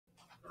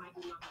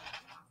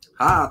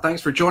Hi,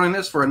 thanks for joining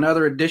us for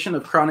another edition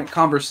of Chronic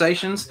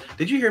Conversations.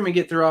 Did you hear me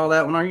get through all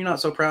that one? Are you not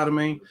so proud of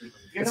me?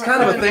 It's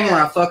kind of a thing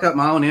where I fuck up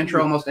my own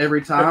intro almost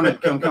every time. It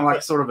becomes kind of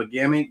like sort of a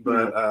gimmick,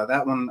 but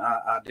that one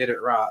I did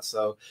it right.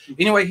 So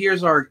anyway,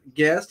 here's our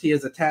guest. He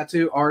is a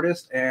tattoo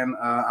artist, and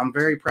I'm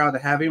very proud to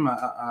have him.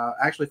 I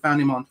actually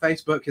found him on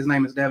Facebook. His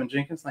name is Devin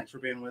Jenkins. Thanks for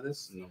being with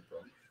us. No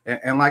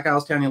problem. And like I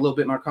was telling you a little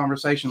bit in our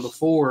conversation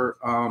before,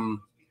 I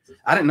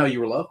didn't know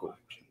you were local.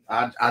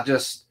 I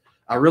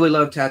really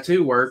love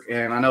tattoo work,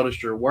 and I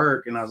noticed your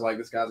work, and I was like,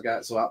 this guy's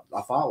got it. So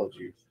I followed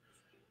you.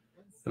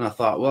 And I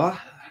thought, well,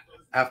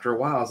 after a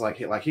while, I was like,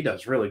 he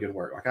does really good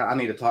work. Like, I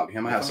need to talk to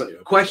him. I have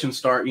some questions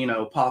start,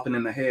 popping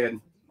in the head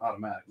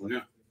automatically.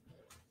 Yeah.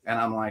 And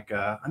I'm like,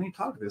 I need to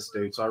talk to this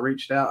dude. So I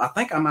reached out. I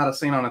think I might have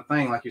seen on a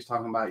thing, like he was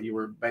talking about you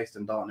were based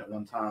in Dalton at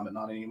one time, but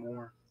not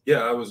anymore.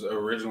 Yeah, I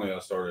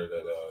started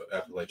at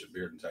Appalachian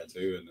Beard and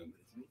Tattoo, and then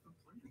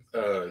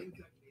a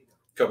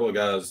couple of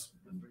guys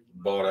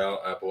bought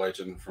out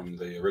Appalachian from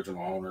the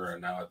original owner,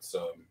 and now it's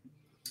I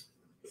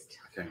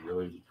can't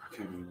even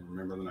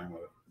remember the name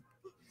of it.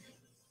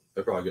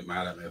 They'll probably get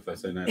mad at me if they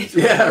say that.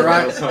 Yeah,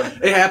 right.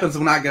 It happens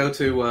when I go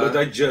to. But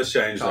they just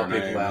changed their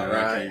name. Out,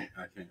 right?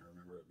 I can't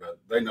remember it, but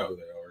they know who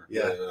they are.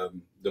 Yeah.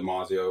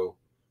 Damasio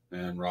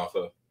and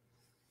Rafa.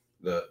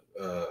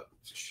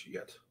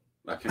 Shit.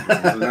 I can't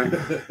remember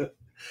the name.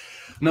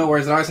 No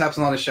worries. It always happens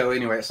on the show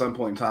anyway. At some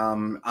point in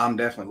time, I'm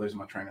definitely losing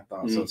my train of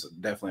thought, so it's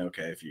definitely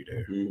okay if you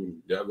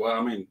do. Yeah, well,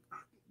 I mean,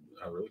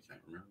 I really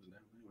can't remember the name.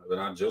 But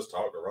I just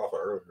talked to Rafa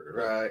earlier.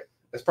 Right.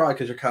 It's probably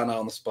because you're kind of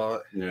on the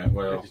spot. Yeah,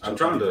 well, I'm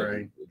trying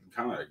to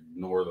kind of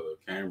ignore the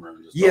camera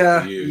and just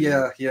talk to you.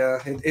 Yeah.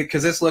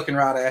 Because it's looking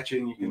right at you,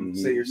 and you can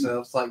see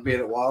yourself. It's like being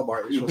at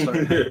Walmart.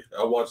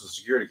 I watch the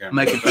security camera.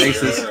 Making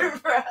faces.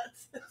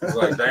 It's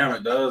like, damn,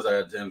 it does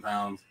add 10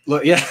 pounds.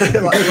 Look, yeah.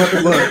 Look,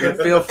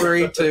 feel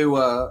free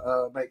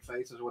to make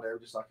faces or whatever,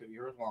 just like if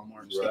you're at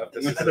Walmart and stuff.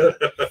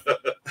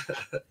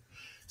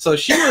 So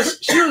she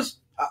was.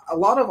 A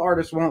lot of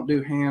artists won't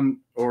do hand,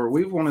 or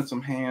we've wanted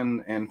some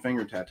hand and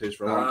finger tattoos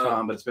for a long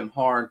time, but it's been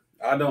hard.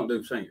 I don't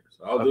do fingers.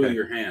 I'll do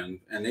your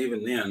hand, and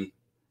even then,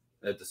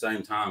 at the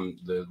same time,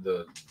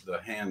 the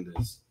hand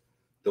is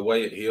the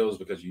way it heals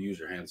because you use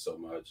your hands so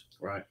much.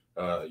 Right.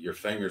 Your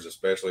fingers,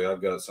 especially.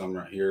 I've got some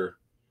right here.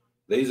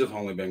 These have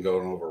only been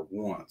going over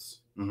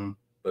once,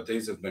 but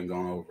these have been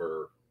gone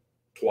over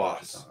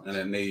twice, and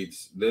it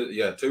needs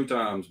 2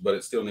 times, but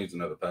it still needs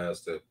another pass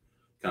to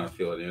kind of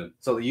fill it in.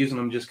 So using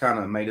them just kind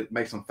of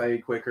makes them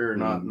fade quicker, or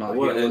not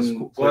well,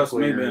 and plus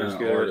me being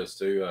an artist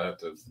too, I have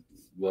to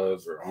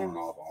gloves are on and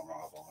off all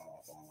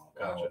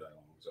day long.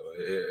 So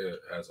it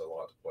has a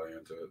lot to play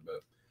into it.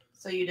 But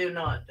so you do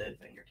not do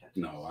finger tattoos?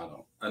 No, I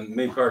don't. And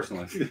me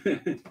personally,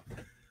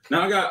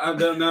 now I got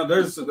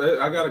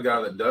a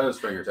guy that does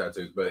finger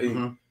tattoos, but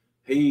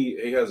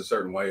he has a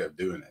certain way of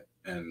doing it,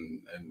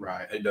 and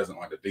right, he doesn't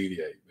like to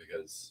deviate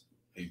because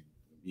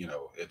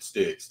it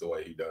sticks the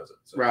way he does it.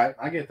 So. Right.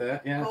 I get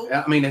that. Yeah. Cool.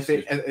 I mean, if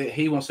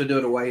he wants to do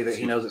it a way that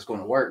he knows it's going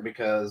to work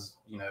because,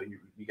 you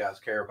guys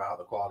care about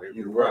the quality of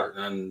your work.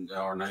 Right. And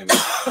our name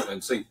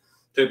and see,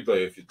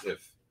 typically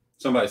if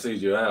somebody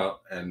sees you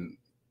out and,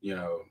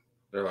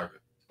 they're like,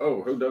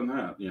 oh, who done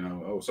that?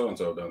 Oh,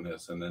 so-and-so done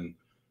this. And then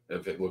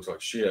if it looks like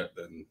shit,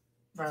 then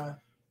don't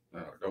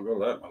go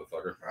to that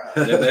motherfucker. Right.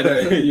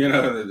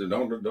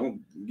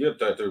 Don't get a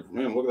tattoo from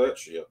him. Look at that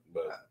shit.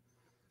 But,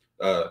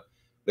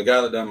 the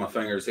guy that done my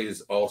fingers,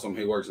 he's awesome.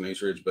 He works in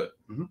East Ridge, but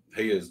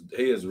he is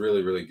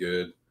really, really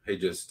good. He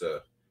just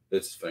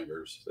it's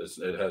fingers.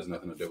 It has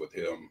nothing to do with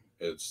him.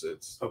 It's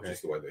just the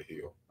way they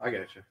heal. I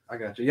got you.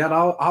 Yeah,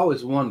 I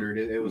always wondered.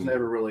 It was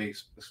never really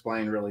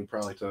explained, really,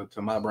 probably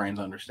to my brain's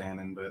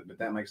understanding, but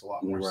that makes a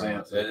lot more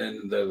sense.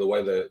 And the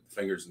way that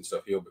fingers and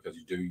stuff heal because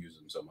you do use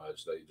them so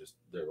much,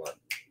 they're like.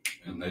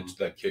 And they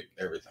kick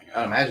everything out.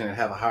 I imagine it'd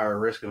have a higher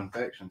risk of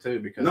infection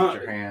too because of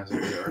your hands.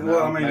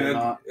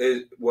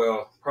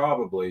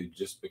 Probably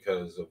just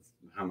because of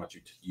how much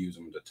you use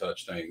them to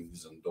touch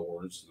things and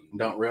doors. And,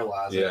 don't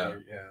realize it.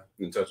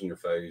 And touching your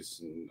face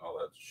and all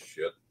that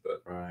shit.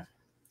 But right.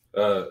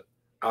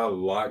 I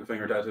like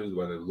finger tattoos the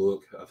way they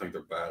look. I think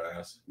they're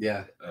badass.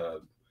 Yeah.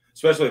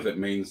 Especially if it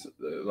means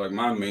like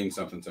mine means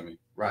something to me.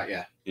 Right.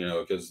 Yeah.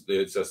 Because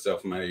it's a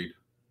self-made.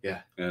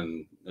 Yeah.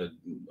 And it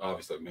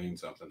obviously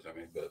means something to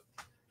me, but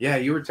yeah,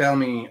 you were telling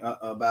me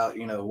about,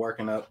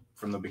 working up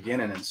from the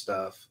beginning and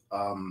stuff.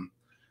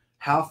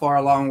 How far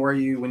along were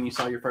you when you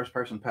saw your first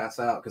person pass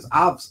out? Because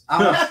I've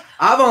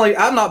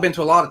not been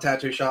to a lot of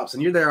tattoo shops,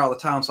 and you're there all the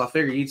time, so I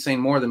figured you'd seen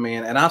more than me,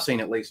 and I've seen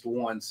at least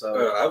one.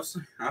 So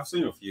I've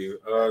seen a few.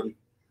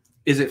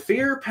 Is it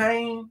fear,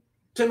 pain,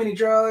 too many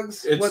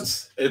drugs?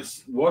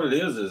 It's what it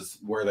is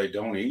where they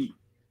don't eat.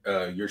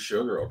 Your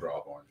sugar will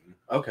drop on you.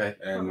 Okay.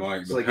 And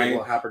like the pain,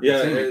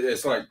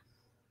 it's like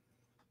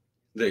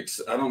I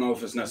don't know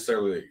if it's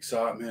necessarily the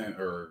excitement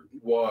or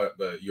what,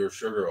 but your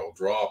sugar will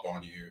drop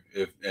on you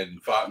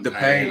and fighting the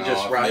pain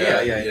just off. Right.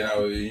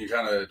 Yeah. You're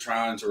kind of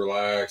trying to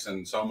relax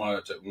and so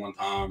much at one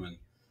time, and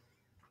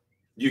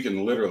you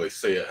can literally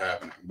see it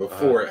happening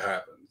before it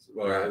happens.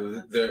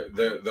 Like,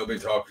 they'll be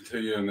talking to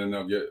you, and then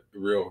they'll get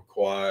real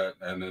quiet,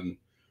 and then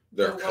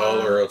their Oh, wow.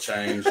 color will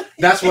change.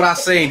 That's what I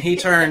seen. He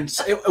turned.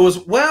 It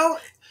wasn't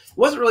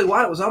really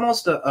white. It was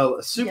almost a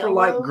super Yellow?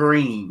 light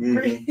green.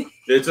 Mhm.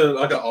 It's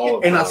like an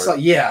olive And I color. saw,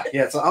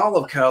 it's an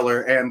olive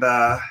color, and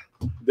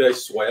They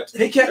sweat.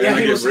 he kept, And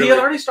they he get was, he really- had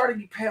already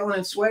started paling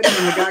and sweating,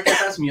 and the guy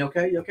kept asking me, "You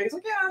okay? You okay?" He's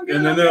like, "Yeah, I'm good."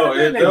 And then I'm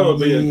good." they'll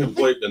be in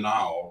complete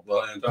denial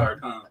the entire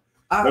time.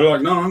 They're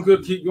like, "No, I'm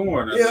good. Keep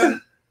going." And Yeah.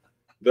 then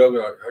they'll be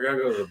like, "I gotta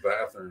go to the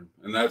bathroom,"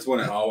 and that's when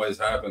it always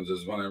happens.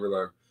 Is whenever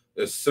like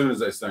as soon as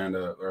they stand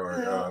up, they're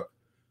like,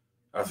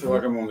 "I feel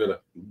like I'm gonna get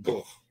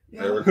a."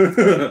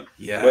 Yeah.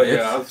 Yeah, But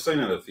yeah, I've seen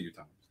it a few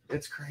times.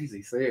 it's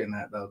crazy seeing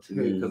that though too,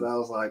 Mm. because I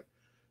was like,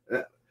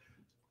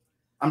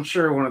 I'm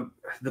sure one of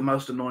the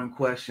most annoying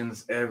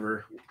questions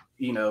ever,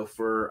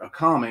 for a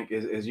comic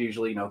is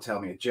usually, tell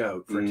me a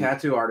joke. For a Mm.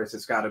 tattoo artist,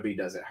 it's got to be,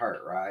 does it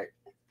hurt, right?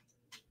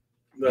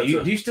 That's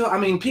Do you still? I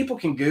mean, people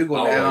can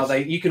Google now.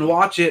 Always. You can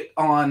watch it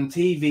on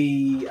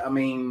TV. I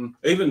mean,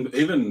 even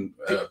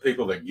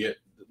people that get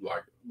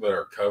like that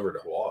are covered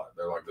a lot.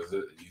 They're like, "Does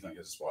it? You think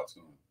this spot's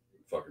gonna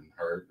fucking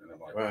hurt?" And I'm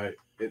like, right?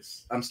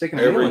 I'm sticking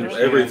a needle in your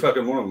every skin.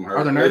 fucking one of them hurt.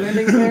 Are there nerve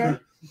endings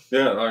there?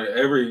 Yeah, like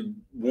every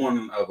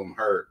one of them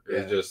hurt. Yeah.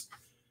 It's just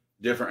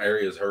different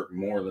areas hurt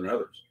more than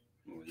others.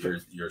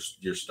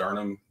 Your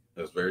sternum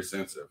is very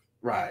sensitive.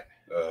 Right.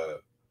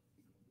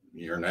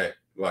 Your neck,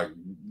 like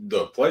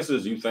the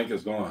places you think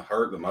is going to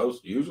hurt the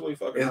most, usually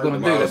fucking It's hurt going to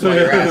the do. most. That's what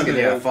you're asking.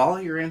 Yeah, follow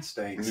your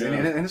instincts, Yeah.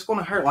 and it's going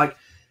to hurt. Like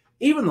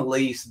even the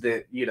least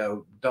that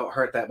don't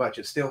hurt that much,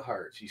 it still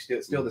hurts. You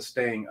still the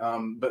sting.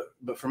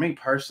 But for me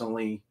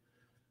personally,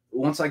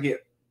 once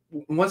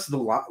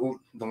the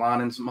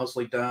lining's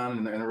mostly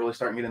done and really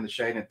starting to get in the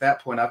shade, and at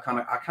that point I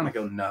kind of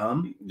go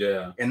numb,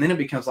 Yeah, and then it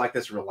becomes like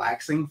this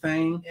relaxing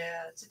thing.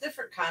 Yeah, it's a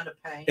different kind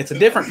of pain. It's a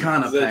different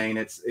kind of Is it- pain.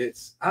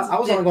 I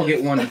was only gonna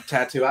get one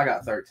tattoo. I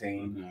got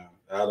 13. yeah.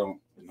 I don't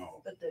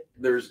know.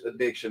 There's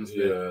addictions.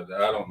 Yeah,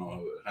 I don't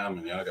know how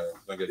many I got. I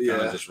think it kind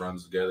Yeah. of just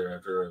runs together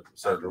after a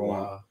certain After a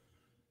point.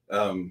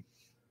 while.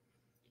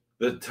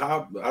 The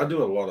top, I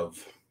do a lot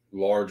of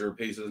larger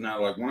pieces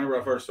now. Like whenever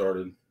I first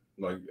started,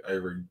 like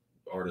every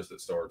artist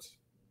that starts,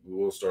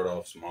 we'll start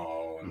off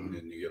small and Mhm.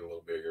 then you get a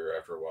little bigger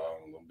after a while,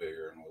 and a little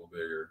bigger and a little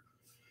bigger.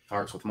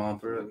 Hearts with mom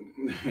through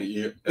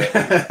Yeah,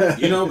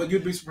 it. but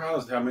you'd be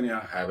surprised how many I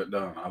haven't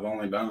done. I've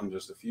only done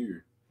just a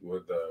few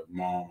with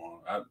mom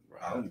on. I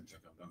don't even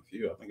think I've done a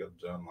few. I think I've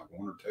done like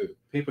one or two.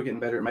 People getting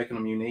better at making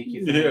them unique.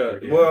 You think? Yeah, Or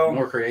getting well-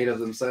 more creative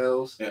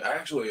themselves. Yeah,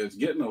 actually, it's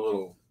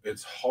getting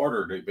it's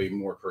harder to be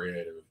more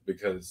creative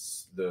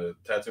because the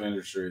tattoo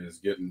industry is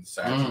getting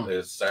saturated.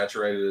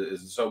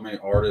 There's so many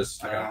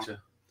artists I now.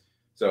 gotcha.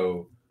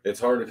 So it's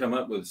hard to come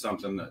up with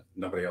something that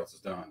nobody else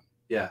has done.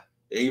 Yeah.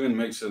 Even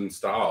mixing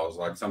styles.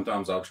 Like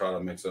sometimes I'll try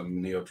to mix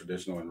some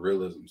neo-traditional and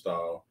realism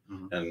style.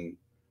 Mhm. And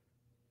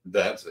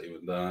that's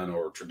even done,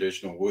 or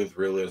traditional with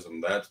realism.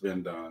 That's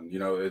been done.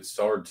 It's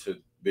hard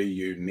to be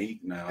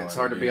unique now. It's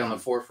hard to be on the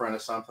And- forefront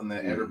of something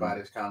that Mhm.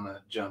 everybody's kind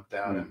of jumped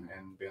out Mhm.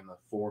 and be in the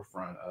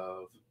forefront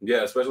of.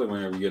 Yeah, especially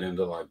whenever you get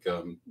into like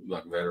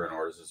veteran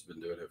artists that's been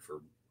doing it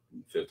for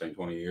 15,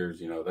 20 years.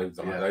 They've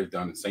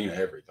done and seen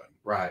everything.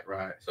 Right,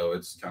 right. So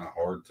it's kind of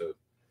hard to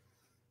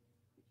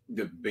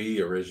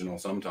be original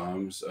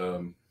sometimes.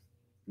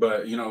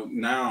 But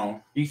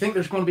now Do you think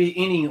there's going to be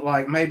any,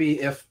 like, maybe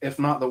if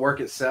not the work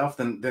itself,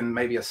 then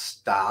maybe a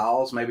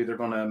styles? Maybe they're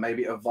going to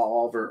maybe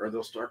evolve, or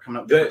they'll start coming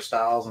up with different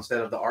styles instead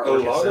of the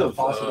artwork lot itself, of,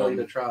 possibly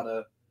to try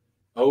to.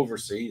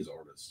 overseas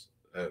artists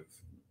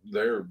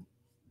they're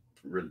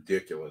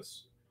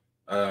ridiculous.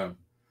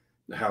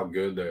 How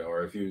good they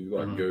are. If you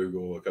Mhm.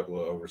 Google a couple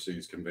of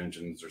overseas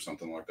conventions or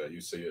something like that,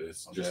 you see it.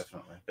 It's just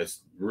Definitely.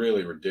 it's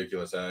really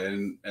ridiculous.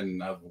 And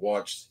I've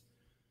watched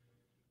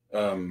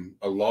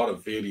a lot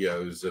of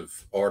videos of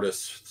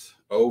artists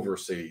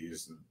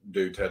overseas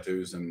do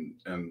tattoos,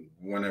 and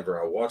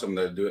whenever I watch them,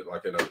 they do it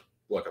like in a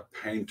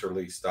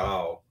painterly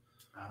style,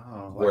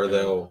 Oh, where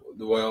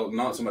like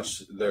not so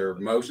much their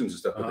motions and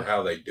stuff, but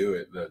how they do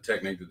it, the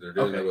technique that they're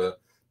doing it with.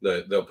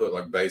 They'll put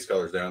like base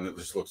colors down that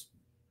just looks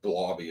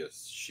blobby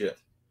as shit,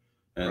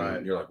 and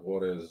Right. you're like,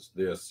 what is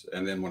this?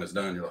 And then when it's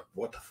done, you're like,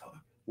 what the fuck?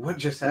 what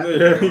just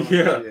happened?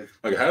 Yeah.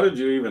 Like, how did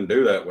you even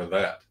do that with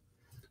that?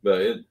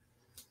 But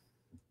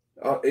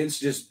it's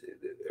just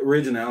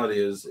originality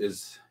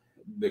is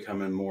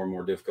becoming more and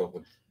more difficult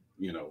with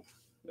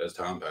as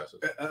time passes.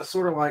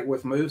 Sort of like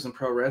with moves in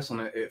pro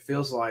wrestling, it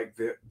feels like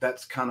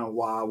that's kind of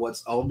why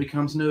what's old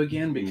becomes new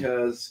again,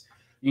 because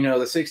the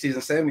 60s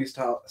and 70s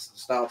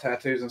style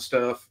tattoos and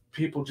stuff,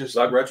 people just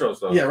Like retro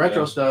stuff.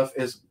 retro stuff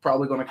is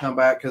probably going to come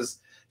back because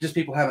just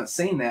people haven't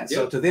seen that.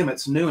 So Yeah. to them,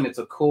 it's new and it's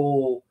a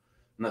cool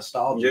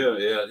nostalgia.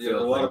 Yeah. A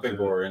lot of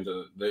people are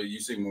into. You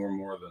see more and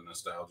more of the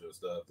nostalgia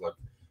stuff, like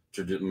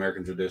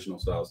American traditional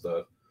style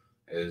stuff.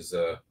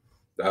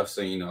 I've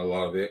seen a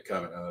lot of it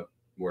coming up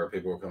where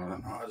people are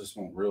coming, oh, I just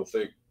want real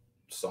thick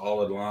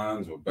solid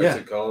lines with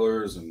basic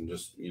colors and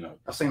just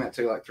I've seen that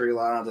too, like 3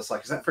 lines. It's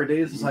like, is that for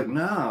Adidas? It's like,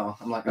 no.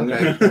 I'm like,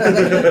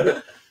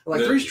 okay.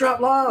 Like 3-stripe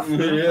life.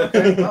 Yeah.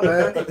 Okay, my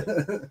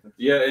bad.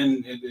 Yeah,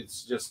 and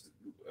it's just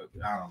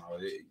I don't know.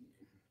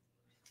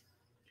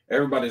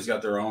 Everybody's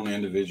got their own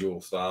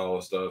individual style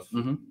of stuff,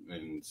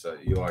 and so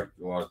you like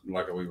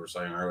we were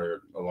saying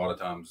earlier. A lot of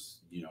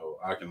times,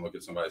 I can look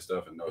at somebody's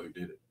stuff and know who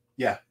did it.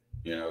 Yeah.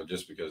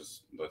 Just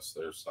because that's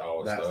their style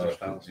of That's stuff. their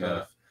style of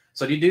stuff.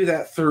 So do you do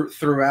that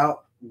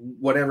throughout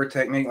whatever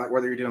technique, like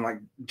whether you're doing like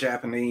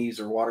Japanese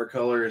or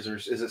watercolors, or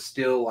is it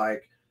still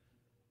like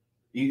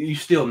you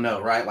still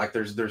know, right? Like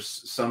there's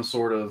some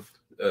sort of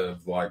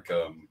like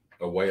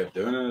a way of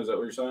doing it. Is that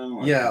what you're saying?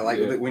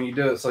 When you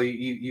do it, so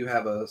you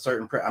have a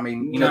certain.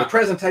 The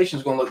presentation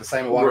is going to look the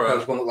same. Watercolor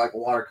is going to look like a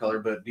watercolor,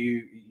 but do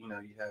you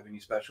have any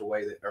special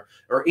way that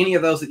or any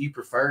of those that you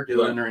prefer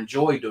doing or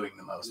enjoy doing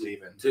the most?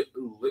 Even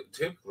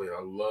typically, I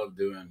love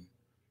doing.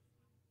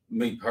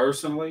 Me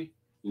personally,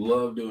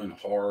 love doing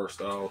horror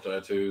style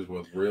tattoos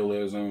with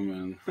realism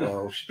and.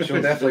 Well,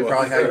 she'll definitely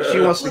probably have. She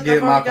wants to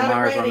get Michael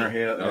Myers on her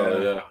hip.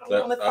 Oh yeah,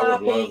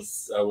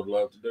 I would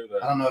love to do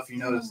that. I don't know if you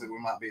noticed that we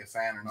might be a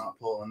fan or not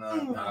pulling up.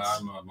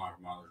 I'm a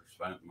Michael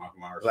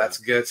Myers. Well, that's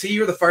good. See,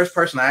 you're the first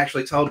person I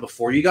actually told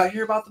before you got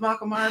here about the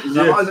Michael Myers.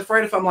 I'm always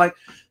afraid if I'm like,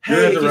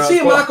 hey, if you see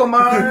a Michael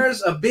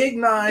Myers, a big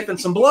knife, and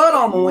some blood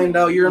on the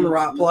window, you're in the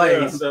right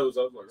place. I was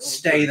like,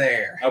 stay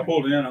there. I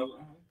pulled in. I was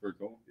like, pretty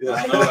cool. Yeah.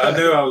 I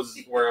knew I was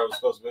where I was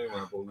supposed to be when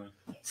I pulled in.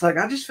 It's like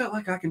I just felt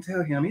like I can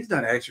tell him he's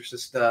done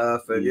Exorcist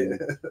stuff.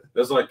 And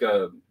That's like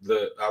I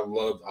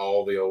loved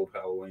all the old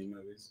Halloween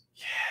movies.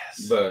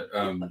 Yes. But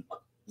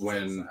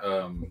when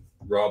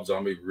Rob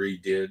Zombie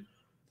redid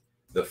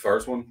the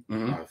first one,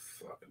 I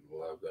fucking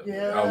loved that.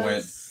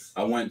 Yes.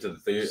 I went to the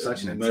theater.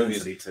 Such an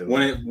movies to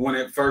when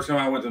it first came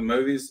out. I went to the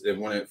movies. And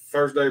when it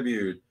first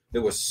debuted, it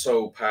was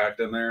so packed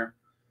in there.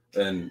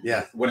 And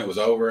when it was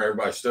over,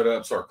 everybody stood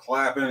up, started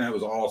clapping. It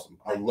was awesome.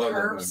 I love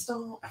that movie.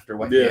 Stomp. After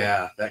what?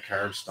 Yeah, that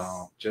curb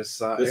stomp. Just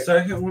the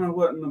second one, I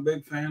wasn't a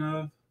big fan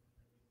of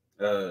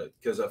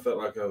because I felt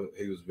like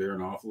he was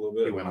veering off a little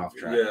bit. He went off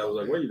track. Yeah, I was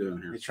like, "What are you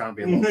doing here?" He's trying to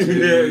be a little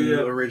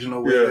too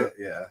original with it.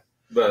 Yeah.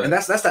 But, and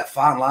that's that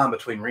fine line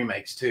between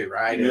remakes too,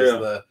 right?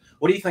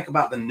 What do you think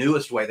about the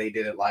newest way they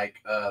did it? Like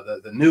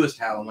the newest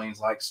Halloween's,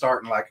 like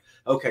starting like,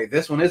 okay,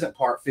 this one isn't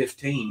part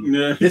 15.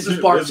 Yeah. This is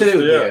part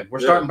 2. We're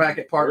starting back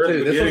at part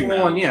 2. This is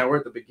one. Now. We're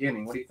at the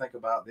beginning. What do you think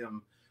about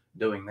them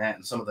doing that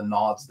and some of the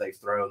nods they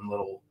throw and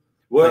little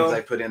things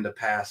they put into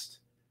past?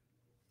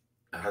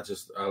 I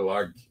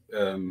like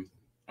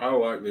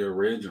the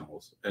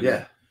originals.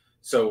 And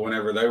So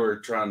whenever they were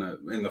trying to,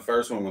 in the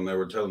first one, when they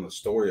were telling the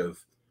story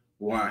of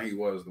why he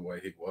was the way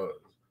he was,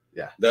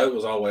 that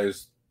was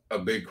always a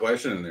big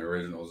question in the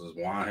originals: is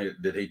why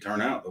did he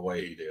turn out the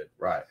way he did?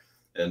 Right.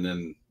 And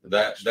then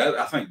that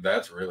I think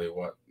that's really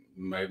what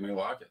made me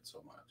like it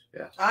so much.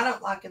 Yeah. I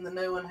don't like in the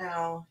new one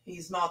how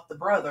he's not the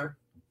brother.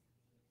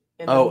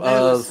 In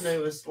the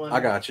newest one.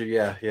 I got you.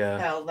 Yeah.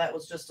 How that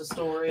was just a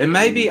story. And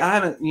maybe I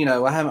haven't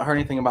heard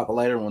anything about the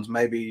later ones.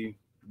 Maybe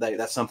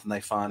that's something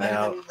they find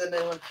out. The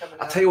new one coming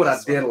out. I'll tell you what I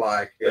did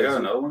like. They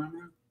got another one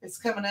now? It's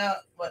coming out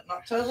in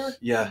October?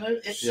 Yeah.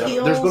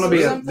 There's going to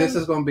be this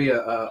is going to be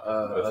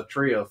a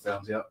trio of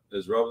films. Yep.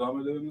 Is Rob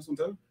Zombie doing this one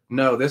too?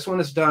 No, this one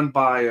is done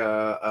by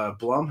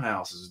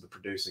Blumhouse is the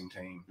producing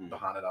team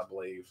behind it, I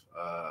believe.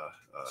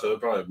 So it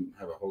probably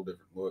have a whole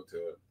different look to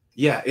it.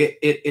 Yeah,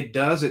 it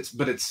does. It's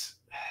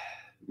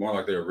more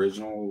like the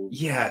original.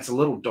 Yeah, it's a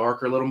little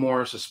darker, a little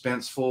more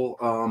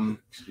suspenseful.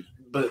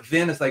 But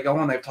then as they go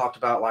on, they've talked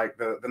about like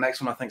the next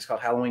one I think is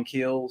called Halloween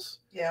Kills.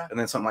 Yeah. And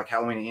then something like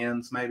Halloween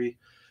Ends maybe.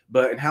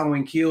 But in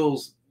Halloween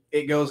Kills,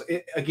 it's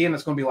going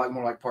to be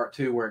more like part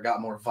 2 where it got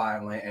more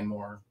violent and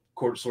more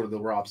sort of the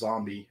Rob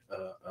Zombie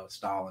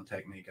style and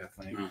technique, I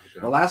think. Okay.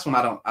 The last one,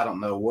 I don't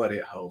know what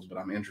it holds, but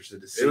I'm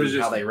interested to see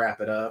how they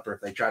wrap it up or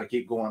if they try to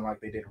keep going like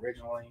they did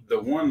originally.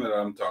 The one that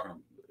I'm talking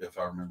about, if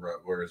I remember right,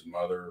 where his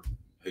mother,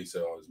 he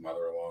saw his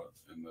mother a lot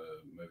in the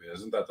movie.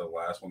 Isn't that the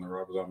last one that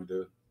Rob Zombie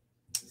did?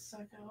 The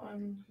second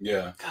one.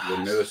 Yeah,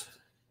 the newest.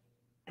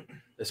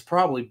 It's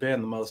probably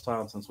been the most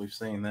time since we've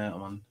seen that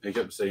one. He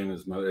kept seeing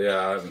his mother. Yeah,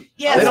 I haven't.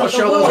 Yeah, they don't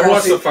show the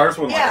horse. The first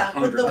one, like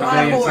 100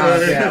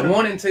 times. Yeah,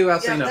 1 and 2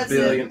 I've seen a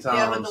billion times.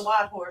 Yeah, with the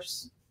white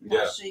horse.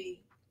 Yeah.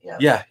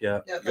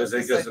 Yeah. Because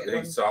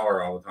he saw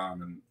her all the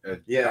time,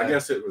 and I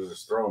guess it was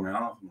just throwing me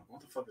off. I'm like,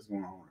 what the fuck is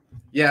going on?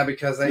 Yeah,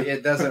 because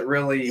it doesn't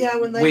really. Yeah,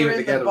 when they were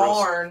in the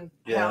barn,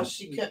 how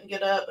she couldn't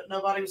get up, but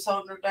nobody was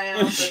holding her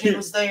down, but he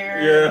was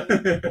there. Yeah,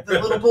 the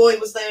little boy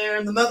was there,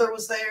 and the mother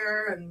was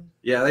there, and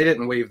they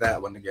didn't weave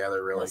that one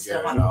together really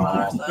good at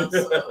all.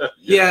 So.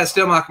 Yeah, it's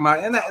still Michael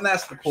Myers, and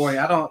that's the point.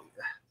 I don't.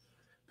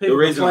 The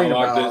reason I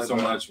liked it so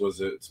much was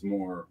it's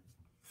more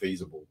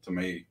feasible to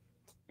me.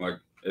 Like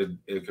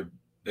it could.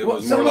 It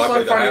was more likely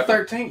like Friday the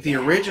 13th. The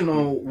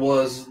original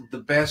was the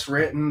best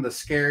written, the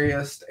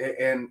scariest,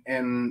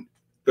 and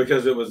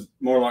because it was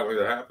more likely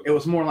to happen. It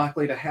was more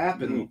likely to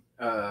happen.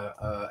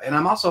 And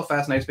I'm also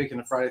fascinated. Speaking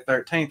of Friday the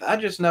 13th, I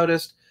just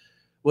noticed,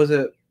 was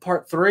it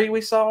part 3 we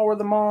saw where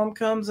the mom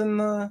comes in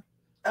the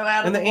Oh,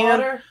 out of In the the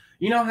end, water.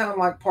 You know how in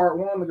like part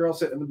 1, the girl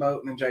sitting in the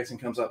boat and then Jason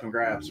comes up and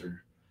grabs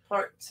her.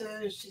 Part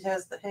 2, she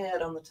has the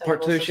head on the table.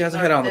 Part 2, so she has she's a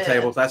head on not the dead.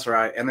 table. That's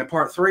right. And then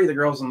part 3, the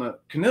girl's in the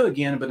canoe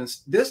again, but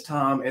this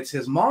time it's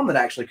his mom that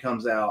actually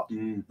comes out,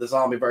 the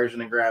zombie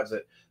version, and grabs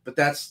it. But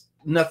that's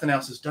nothing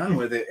else is done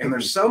with it. And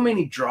there's so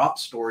many drop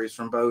stories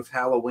from both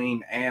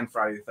Halloween and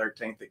Friday the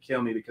 13th that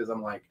kill me because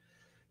I'm like,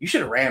 you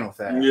should have ran with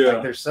that. Yeah.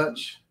 Like, there's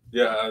such.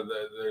 Yeah,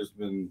 there's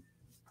been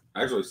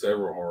actually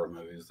several horror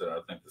movies that I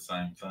think the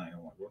same thing.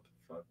 I'm like, what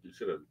the fuck? You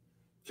should have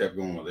kept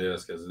going with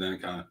this because then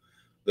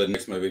the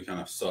next movie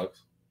kind of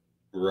sucks.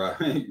 Right.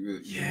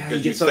 Yeah,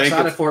 you get so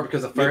excited for it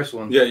because the first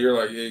one. Yeah, you're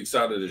like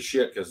excited as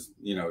shit because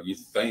you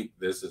think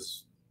this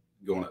is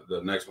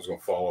the next one's gonna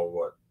follow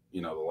what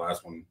the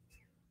last one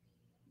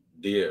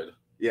did.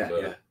 Yeah,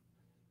 but,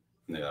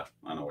 yeah,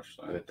 I know what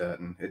you're saying. But it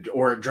doesn't,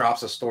 or it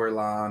drops a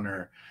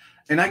storyline,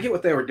 and I get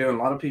what they were doing.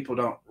 A lot of people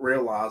don't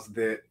realize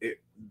that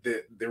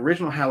the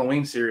original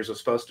Halloween series was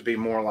supposed to be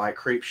more like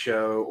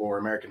Creepshow or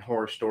American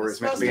Horror Story.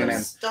 It's meant to be an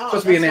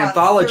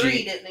anthology.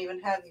 3 didn't even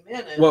have him in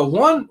it. Well,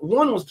 one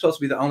was supposed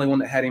to be the only one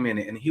that had him in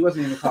it, and he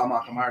wasn't even called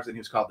Michael Myers, and he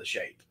was called The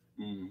Shape.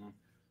 Mm-hmm.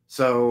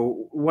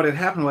 So what had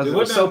happened was it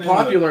was so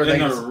popular. In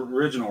the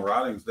original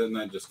writings, didn't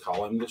they just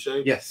call him The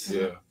Shape? Yes.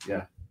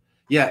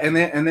 Yeah. And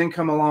then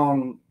come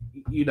along,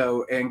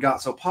 and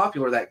got so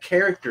popular that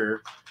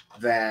character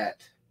that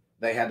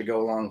they had to go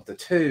along with the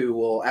 2.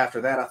 Well,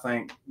 after that, I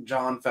think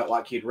John felt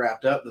like he'd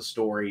wrapped up the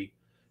story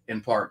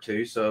in part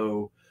 2.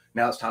 So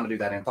now it's time to do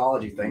that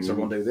anthology thing. So we're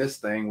going to do this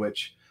thing,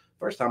 which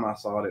first time I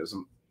saw it, it was,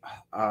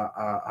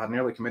 I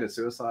nearly committed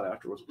suicide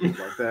afterwards.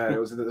 Like that. It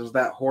was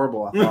that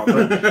horrible, I thought.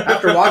 But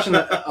after watching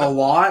it a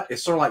lot,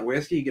 it's sort of like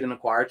whiskey. You get an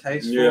acquired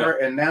taste for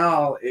it. And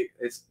now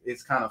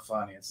it's kind of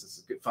funny.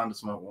 It's good fun to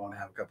smoke one,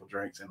 have a couple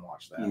drinks, and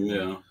watch that.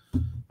 Yeah.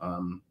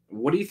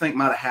 What do you think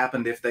might have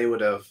happened if they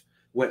would have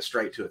went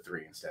straight to a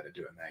 3 instead of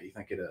doing that? You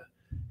think it'd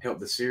help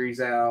the series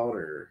out,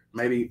 or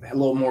maybe a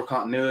little more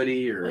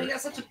continuity? Or you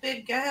got such a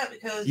big gap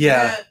because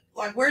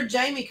where'd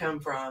Jamie come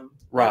from?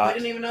 Right. We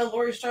didn't even know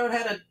Laurie Strode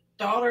had a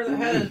daughter that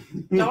had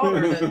a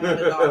daughter that had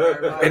a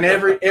daughter. And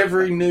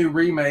every new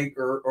remake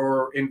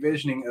or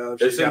envisioning of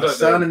she's got a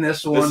son in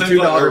this one, 2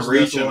 daughters in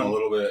this one. A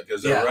little bit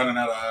because they're running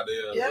out of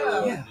ideas.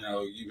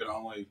 Yeah. You can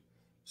only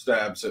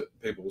stab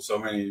people so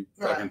many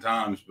fucking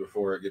times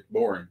before it gets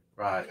boring.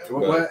 Right.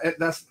 Well,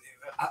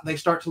 they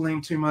start to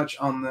lean too much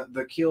on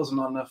the kills and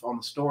not enough on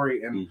the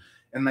story,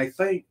 and they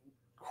think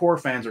horror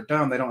fans are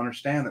dumb. They don't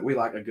understand that we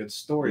like a good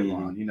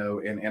storyline,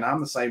 and I'm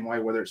the same way.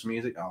 Whether it's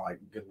music, I like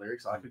good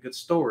lyrics, I like a good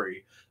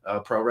story.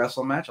 Pro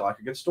wrestling match, I like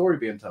a good story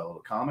being told. A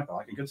comic, I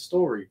like a good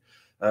story.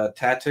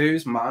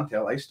 Tattoos, mine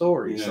tell a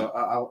story. Yeah.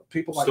 So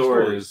people like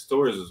stories.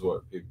 Stories is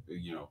what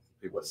people,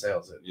 what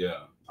sells it.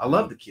 Yeah. I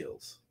love the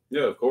kills.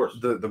 Yeah, of course.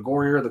 The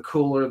gorier, the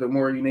cooler, the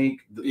more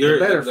unique, the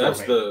better for me.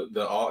 That's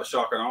the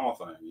shock and awe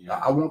thing.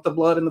 I want the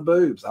blood and the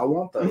boobs. I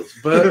want those.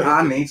 But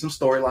I need some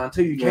storyline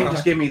too. You can't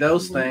just give me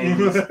those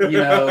things, and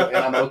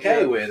I'm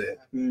okay with it.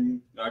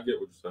 I get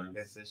what you're saying.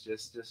 It's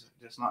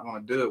just not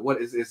going to do it.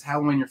 What is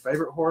Halloween your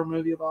favorite horror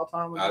movie of all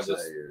time? I like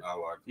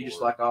you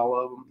just like all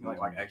of them? You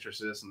like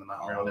Exorcist and the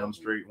Nightmare on Elm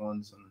Street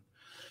ones, and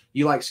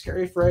you like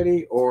Scary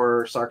Freddy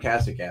or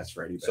Sarcastic Ass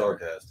Freddy?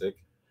 Sarcastic.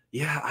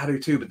 Yeah, I do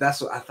too, but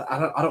that's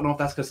I don't know if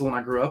that's because the one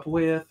I grew up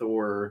with,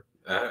 or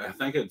I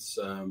think it's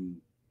I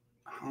don't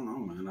know,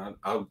 man.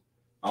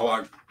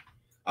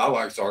 I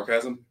like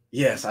sarcasm.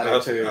 Yes, I do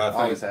too. I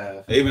always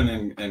have. Even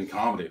in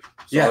comedy,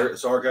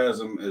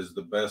 sarcasm is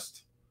the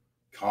best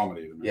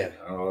comedy to me. Yeah,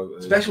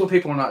 especially when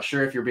people are not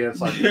sure if you're being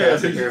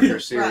sarcastic or if you're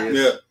serious.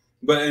 Yeah,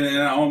 but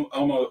and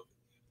almost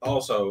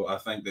also I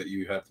think that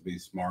you have to be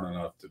smart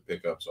enough to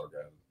pick up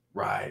sarcasm.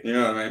 Right. You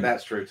know what I mean?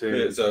 That's true too.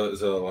 Yeah,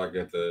 so like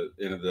at the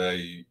end of the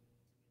day,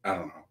 I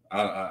don't know.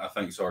 I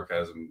think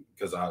sarcasm,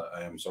 because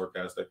I am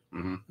sarcastic.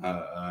 Mm-hmm.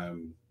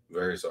 I'm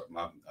very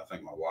I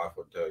think my wife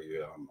would tell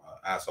you I'm an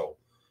asshole.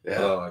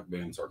 Yeah. I like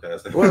being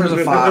sarcastic. Well, there's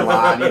a fine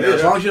line,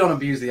 as long as you don't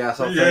abuse the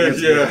asshole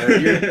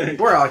thing.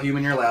 We're all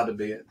human. You're allowed to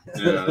be it.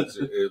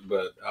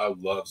 But I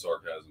love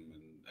sarcasm.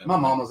 My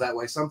mom was that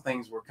way. Some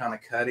things were kind of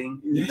cutting,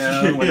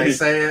 when they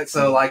say it.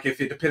 So, like, if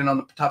it depending on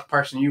the type of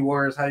person you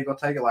were, is how you gonna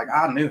take it. Like,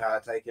 I knew how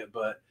to take it,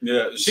 but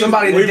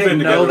somebody that didn't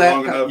know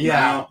that,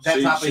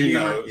 that type of humor.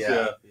 Knows,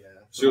 yeah.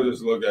 She'll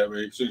just look at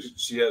me.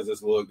 She has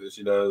this look that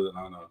she does, and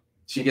I know.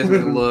 She gives me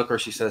the look, or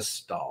she says,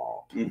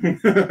 "Stop."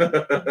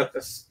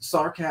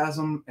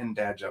 Sarcasm and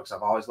dad jokes.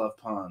 I've always loved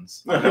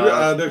puns.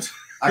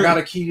 I got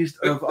accused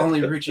of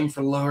only reaching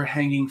for lower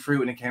hanging fruit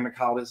when it came to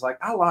college. Like,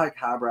 I like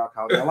highbrow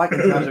comedy. I like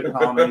intelligent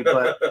comedy,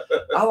 but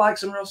I like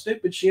some real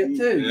stupid shit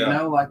too.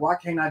 Like, why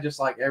can't I just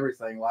like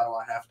everything? Why do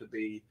I have to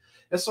be?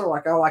 It's sort of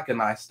like I like a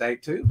nice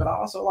steak too, but I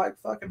also like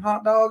fucking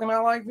hot dog and I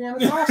like Vienna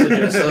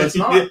sausages. So it's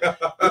not,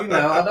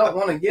 I don't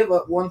want to give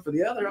up one for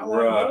the other. I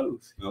like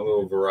both. A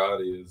little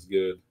variety is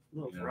good. A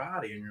little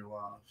variety in your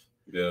life.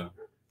 Yeah.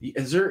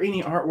 Is there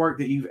any artwork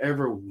that you've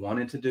ever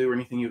wanted to do, or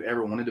anything you've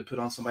ever wanted to put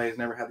on somebody who's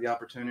never had the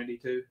opportunity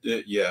to?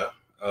 Yeah.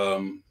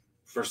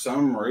 for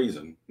some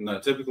reason, now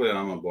typically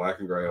I'm a black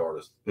and gray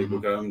artist. People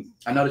come.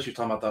 I noticed you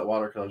talking about that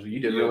watercolors. You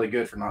did really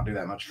good for not doing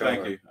that much color.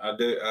 Thank you. I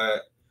do.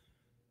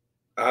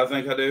 I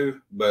think I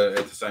do, but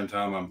at the same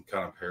time, I'm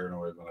kind of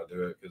paranoid when I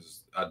do it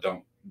because I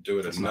don't do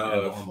it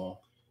enough.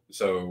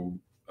 So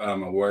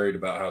I'm worried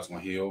about how it's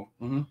going to heal.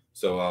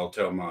 So I'll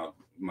tell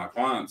my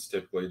clients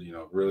typically, you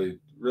know, really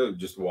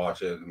just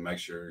watch it and make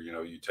sure, you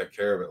know, you take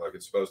care of it like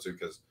it's supposed to.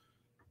 Because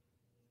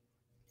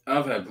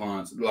I've had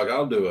clients, like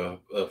I'll do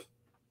a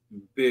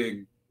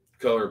big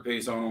color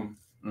piece on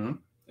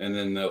them, and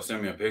then they'll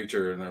send me a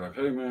picture and they're like,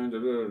 hey man, da,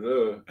 da, da,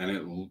 da, and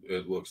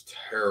it looks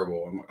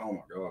terrible. I'm like, oh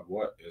my God,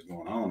 what is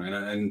going on?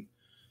 And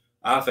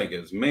I think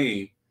it's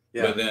me,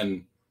 but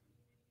then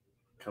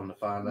come to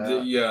find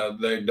out,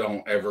 they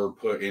don't ever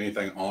put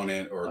anything on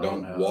it or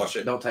don't wash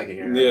it. Don't take it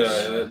here.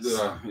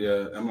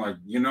 Yeah. I'm like,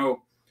 you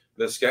know,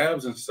 the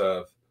scabs and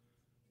stuff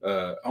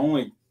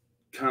only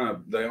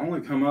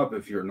come up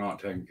if you're not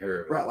taking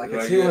care of it. Right, like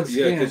it's healing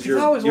skin. Because you're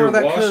always worried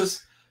that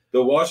because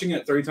the washing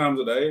it 3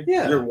 times a day.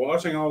 Yeah, you're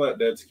washing all that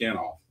dead skin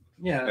off.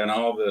 Yeah, and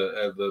all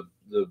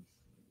the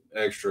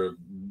extra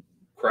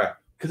crap.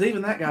 Because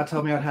even that guy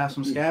told me I'd have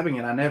some scabbing,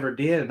 and I never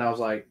did. And I was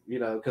like, you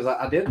know, because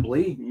I did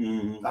bleed.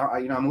 You know,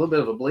 I'm a little bit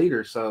of a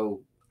bleeder,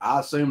 so I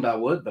assumed I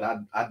would, but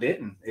I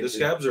didn't. The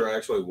scabs are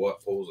actually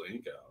what pulls the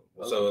ink out.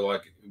 Okay. So,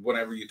 like,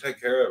 whenever you take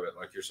care of it,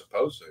 like you're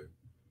supposed to,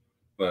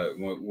 but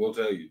we'll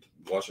tell you,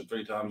 wash it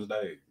 3 times a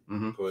day.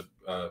 Put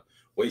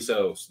we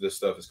sell this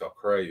stuff. It's called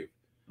Crave.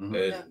 I'm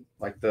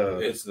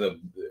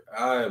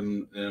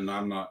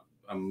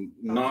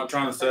not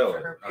trying to sell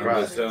it. I'm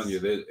just telling you,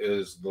 it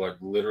is like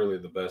literally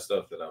the best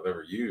stuff that I've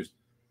ever used.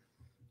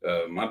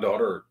 My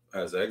daughter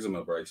has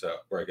eczema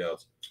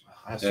breakouts.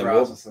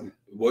 And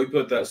we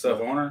put that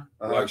stuff on her.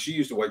 Like she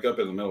used to wake up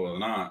in the middle of the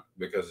night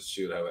because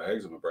she would have an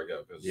eczema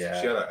breakout because she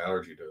had an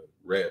allergy to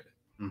red.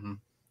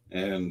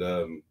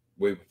 And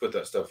we put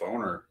that stuff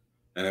on her,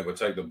 and it would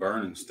take the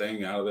burn and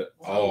sting out of it.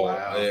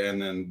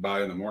 And then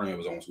by in the morning, it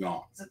was almost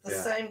gone. Is it the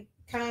same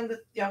kind that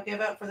y'all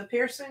give out for the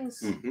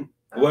piercings?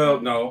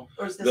 Well, no.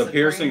 Or is this the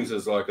piercings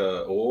is like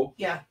a oil.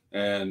 Yeah.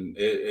 And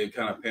it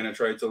kind of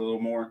penetrates a little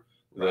more.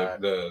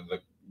 Right.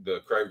 The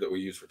Crave that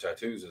we use for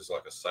tattoos is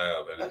like a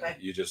salve, and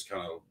you just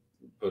kind of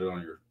put it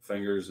on your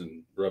fingers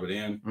and rub it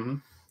in,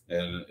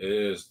 and it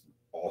is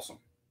awesome.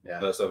 Yeah,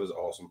 that stuff is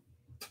awesome.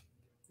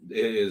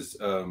 It is.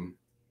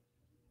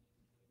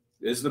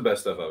 It's the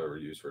best stuff I've ever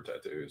used for a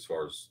tattoo as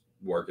far as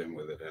working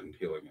with it and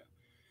healing it.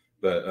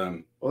 But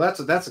well,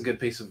 that's a really good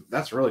piece of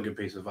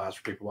advice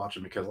for people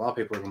watching, because a lot of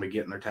people are going to be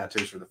getting their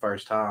tattoos for the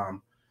first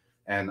time,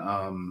 and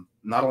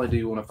not only do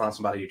you want to find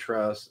somebody you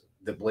trust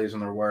that believes in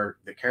their work,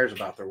 that cares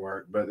about their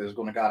work, but is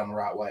going to guide them the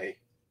right way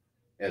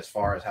as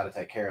far as how to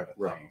take care of it.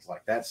 Right. Things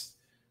like that's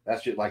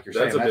just like you're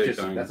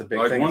saying. That's a big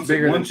like thing. Once, it's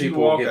bigger once than you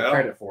people walk give out,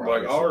 credit for.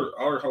 Like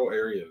our whole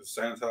area is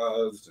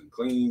sanitized and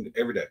cleaned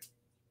every day.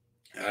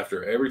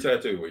 After every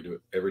tattoo, we do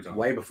it every time.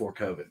 Way before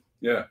COVID.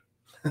 Yeah.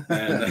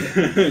 And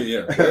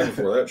way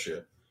before that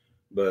shit.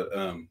 But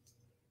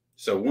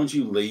so once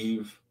you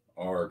leave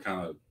our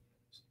kind of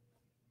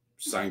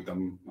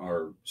sanctum,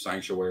 our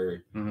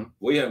sanctuary,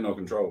 we have no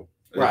control.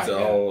 It's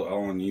all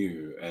on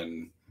you.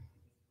 And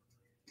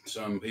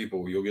some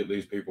people, you'll get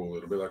these people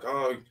that'll be like,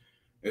 oh,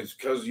 it's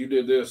because you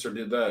did this or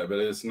did that, but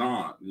it's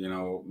not. You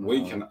know,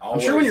 we can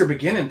always. I'm sure when you're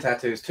beginning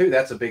tattoos too,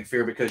 that's a big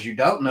fear, because you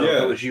don't know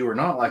if it was you or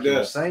not, like you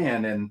were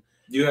saying, and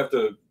you have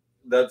to.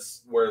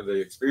 That's where the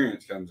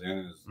experience comes in.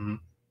 Is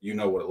you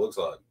know what it looks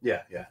like.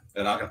 Yeah.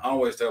 And I can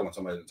always tell when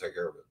somebody didn't take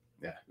care of it.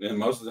 Yeah. And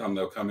most of the time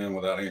they'll come in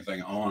without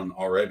anything on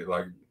already.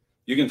 Like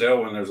you can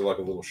tell when there's like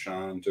a little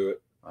shine to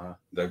it.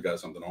 They've got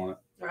something on it.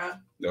 Right.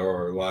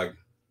 Or like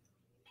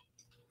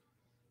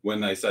when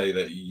they say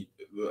that,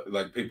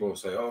 like people will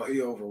say, "Oh, he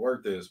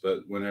overworked this," but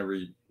whenever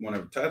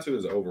tattoo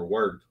is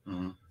overworked,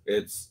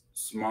 it's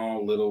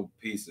small little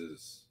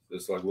pieces.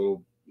 It's like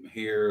little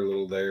here, a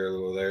little there, a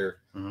little there.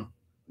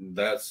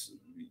 That's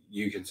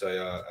you can say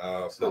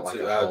I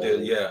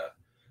did. Yeah.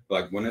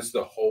 Like when it's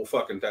the whole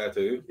fucking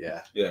tattoo.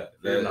 Yeah.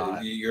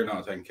 You're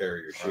not taking care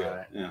of your shit.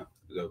 Right. Yeah.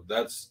 So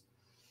that's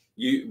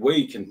you.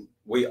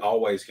 We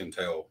always can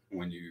tell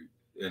when you.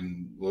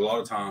 And a lot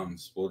of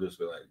times we'll just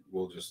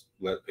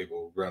let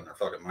people run their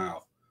fucking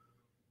mouth,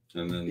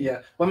 and then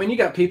well, I mean, you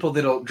got people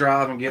that'll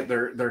drive and get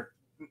their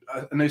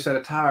a new set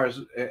of tires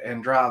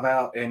and drive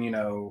out and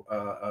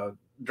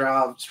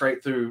drive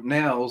straight through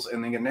nails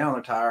and then get a nail in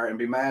their tire and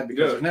be mad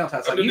because there's nail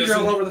tires. Like you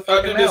drove over the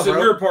fucking nail, bro. This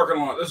is your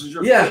parking lot. This is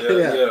your yeah.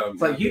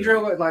 It's like you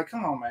drove it. Like,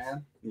 come on,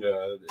 man.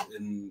 Yeah,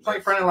 it's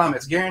like friendly alignment.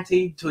 It's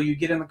guaranteed till you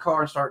get in the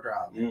car and start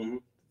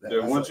driving.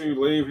 Once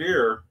you leave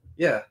here,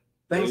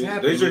 things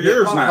happen. These are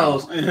yours now.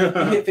 You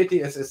get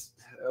 50.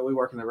 We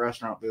work in the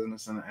restaurant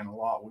business, and a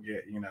lot will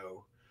get.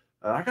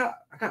 I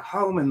got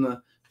home and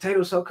the potato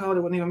was so cold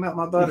it wouldn't even melt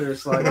my butter.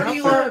 It's like, where do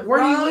you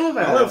live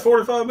at? I live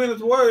 45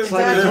 minutes away. It's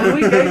like, when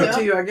we gave it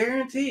to you, I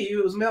guarantee you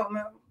it was melting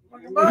that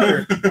fucking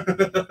butter.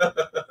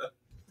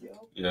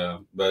 Yeah,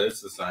 but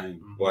it's the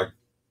same. Like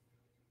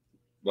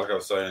I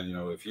was saying,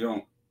 if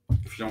you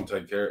don't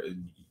take care,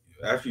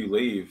 after you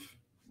leave,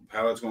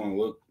 how it's going to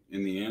look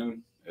in the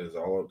end is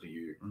all up to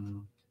you.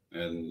 Mm-hmm.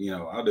 And you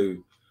know, I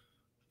do.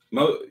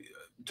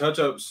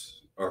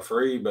 Touch-ups are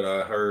free, but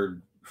I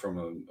heard from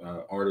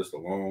an artist a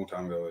long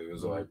time ago. He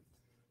was like,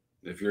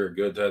 if you're a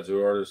good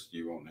tattoo artist,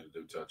 you won't need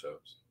to do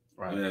touch-ups.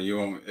 Right. Yeah, you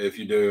won't. If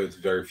you do, it's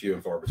very few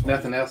and far between.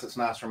 Nothing else that's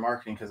nice for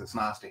marketing because it's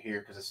nice to hear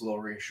because it's a little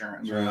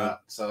reassurance, right?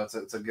 So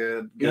it's a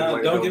good yeah,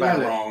 way to don't go get about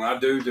me it. wrong. I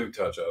do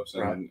touch-ups,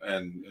 Right.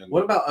 And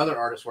what about other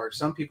artist work?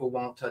 Some people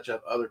won't touch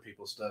up other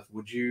people's stuff.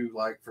 Would you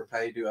like for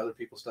pay do other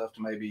people's stuff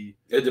to maybe?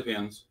 It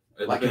depends.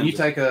 Can you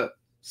take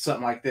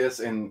something like this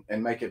and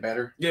make it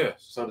better? Yes.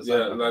 So does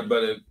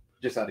but it.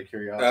 Just out of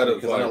curiosity,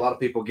 because I know a lot of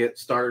people get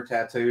starter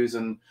tattoos,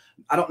 and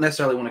I don't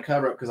necessarily want to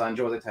cover up because I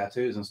enjoy the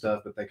tattoos and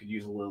stuff, but they could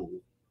use a little.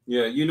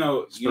 Yeah, you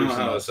know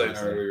how I was saying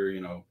earlier,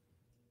 you know,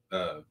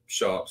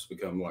 shops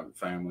become like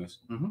families.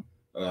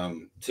 Mm-hmm.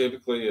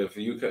 Typically,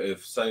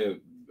 if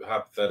say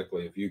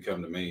hypothetically, if you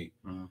come to me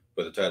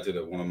with a tattoo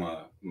that one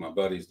of my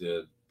buddies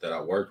did that I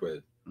worked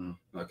with,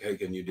 like, hey,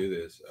 can you do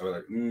this? I was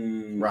like,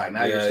 right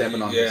now you're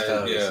stepping on his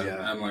toes.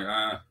 Yeah. I'm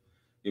like,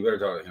 you better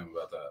talk to him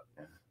about that.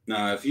 Yeah.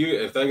 Now, if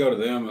they go to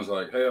them, it's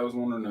like, hey, I was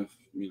wondering if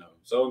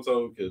so and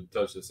so could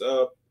touch this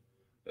up.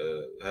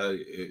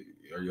 Hey,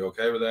 are you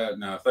okay with that?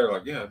 Now, if they're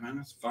like, yeah, man,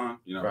 that's fine,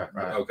 right.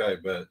 Okay,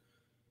 but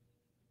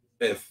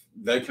if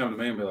they come to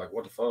me and be like,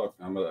 what the fuck,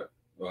 I'm like,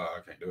 well,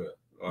 I can't do it.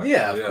 Like,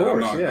 of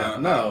course,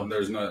 no,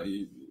 there's no.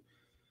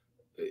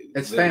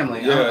 It's family.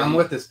 Yeah, I'm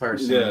with this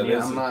person.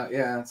 Yeah, I'm not.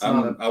 Yeah,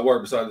 I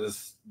work beside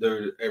this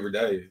dude every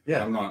day.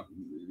 Yeah, I'm not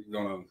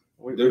gonna.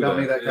 We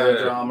don't need that kind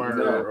of drama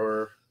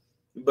or.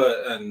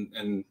 But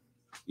and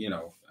you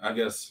know, I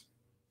guess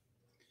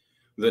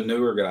the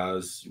newer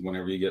guys,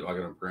 whenever you get like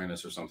an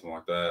apprentice or something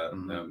like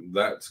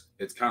that,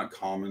 it's kind of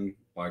common.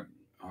 Like,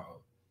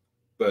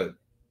 but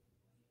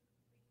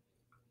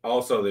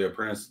also the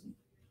apprentice,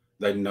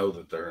 they know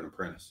that they're an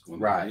apprentice.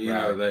 Right. You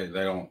know, they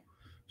don't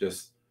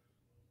just.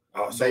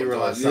 They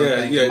realize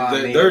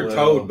they're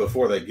told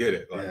before they get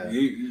it. Like,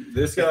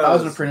 this guy. If I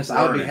was an apprentice,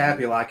 I would be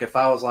happy. Like if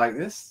I was like,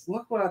 "This,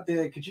 look what I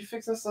did. Could you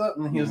fix this up?"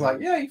 And he was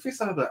like, "Yeah, you fix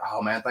that up." Like,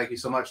 oh man, thank you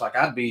so much. Like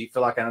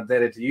feel like I'm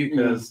indebted to you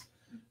because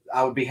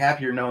I would be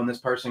happier knowing this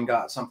person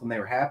got something they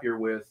were happier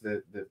with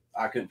that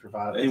I couldn't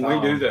provide. And we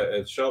do that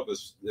at shop.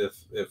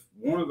 If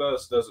one of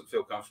us doesn't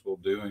feel comfortable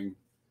doing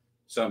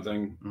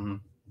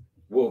something,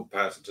 we'll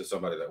pass it to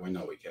somebody that we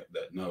know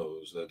that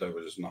knows that they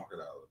would just knock it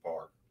out of the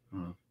park.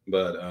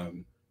 But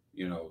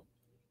you know,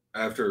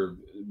 after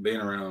being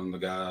around the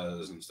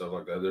guys and stuff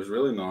like that, there's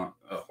really not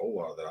a whole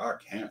lot that I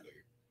can't do.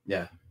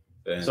 Yeah.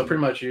 And so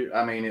pretty much you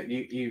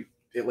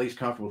at least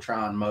comfortable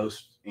trying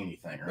most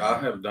anything, right? I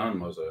have done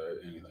most of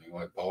anything,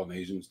 like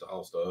Polynesian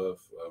style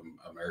stuff,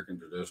 American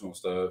traditional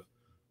stuff,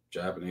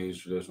 Japanese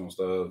traditional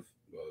stuff,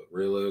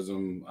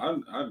 realism.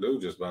 I do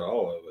just about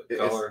all of it.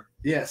 Color.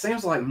 It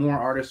seems like more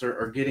artists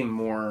are getting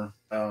more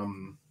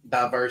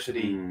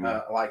diversity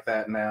like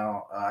that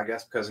now. I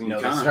guess because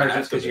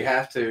because you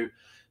have to.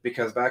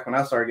 Because back when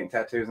I started getting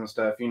tattoos and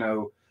stuff,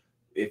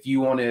 if you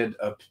wanted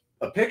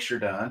a picture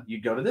done,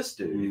 you'd go to this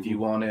dude. If you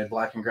wanted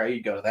black and gray,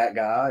 you'd go to that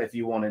guy. If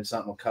you wanted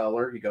something with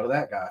color, you go to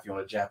that guy. If you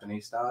wanted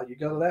Japanese style, you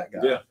go to that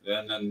guy.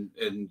 Yeah,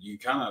 and you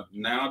kind of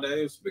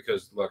nowadays,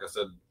 because like I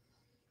said,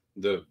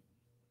 the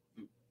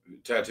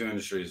tattoo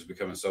industry is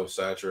becoming so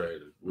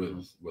saturated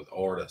with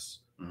artists.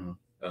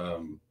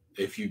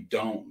 If you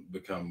don't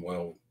become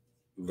well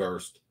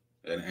versed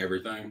in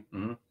everything,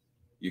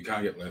 you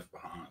kind of get left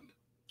behind.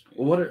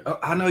 Well,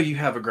 I know you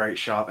have a great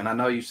shop, and I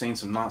know you've seen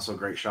some not so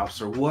great shops.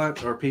 So,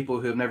 what are people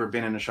who have never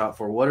been in a shop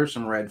for? What are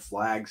some red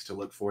flags to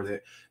look for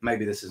that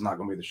maybe this is not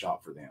going to be the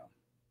shop for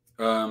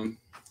them?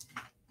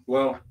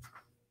 Well,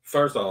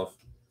 first off,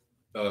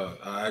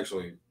 I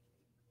actually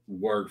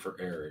work for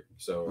Eric,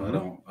 so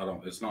I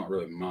don't. It's not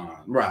really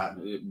mine, right?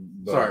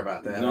 Sorry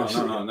about that.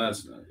 No.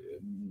 That's.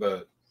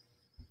 But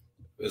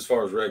as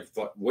far as red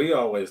flag, we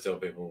always tell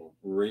people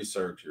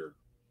research your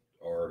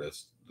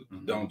artist.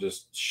 Don't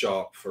just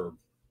shop for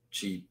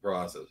cheap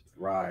prices.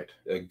 Right.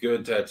 A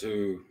good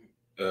tattoo,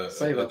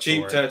 a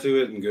cheap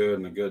tattoo isn't good,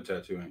 and a good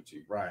tattoo ain't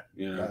cheap. Right.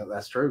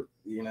 That's true.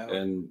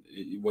 And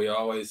we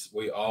always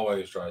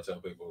try to tell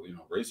people,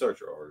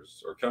 research your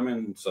artists, or come in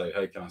and say,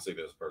 hey, can I see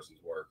this person's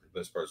work?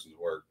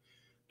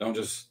 Don't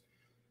just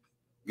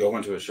go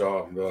into a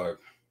shop and be like,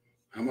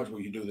 how much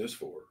will you do this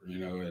for? And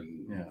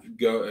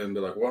go and be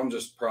like, well, I'm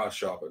just price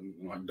shopping.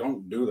 Like,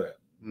 don't do that.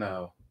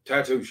 No.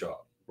 Tattoo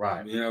shop.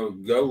 Right.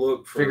 Go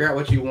look for. Figure out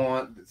what you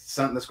want.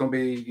 Something that's going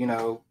to be,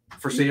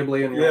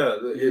 foreseeably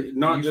in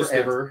not just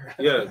forever.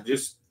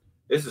 Just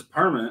this is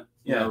permanent.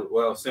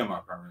 Well,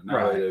 semi-permanent.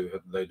 Now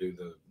they do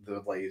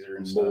the laser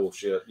and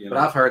bullshit. But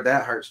I've heard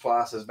that hurts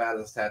twice as bad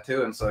as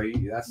tattoo, and so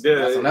that's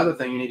another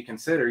thing you need to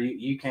consider.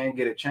 You can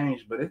get it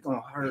changed, but it's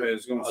going to hurt.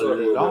 It's going to suck a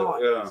little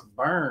bit. Yeah. It's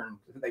burn.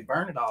 They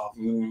burn it off.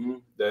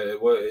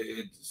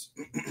 It's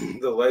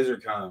the laser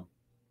kind of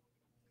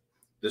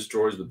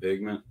destroys the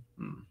pigment.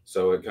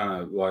 So it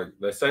kind of, like,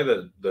 they say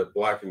that the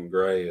black and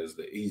gray is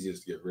the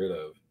easiest to get rid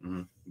of,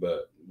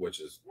 but which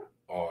is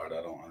odd.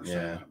 I don't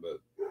understand that, but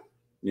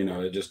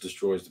it just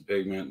destroys the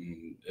pigment,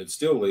 and it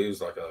still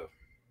leaves like a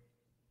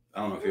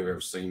I don't know if you've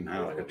ever seen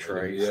how Like a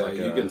trace, Yeah, like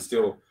you a- can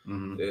still.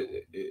 Mhm.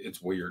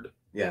 It's weird.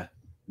 Yeah.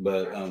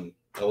 But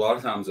a lot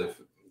of times,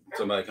 if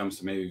somebody comes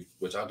to me,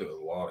 which I do a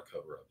lot of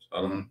cover ups,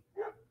 I don't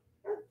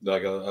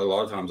like a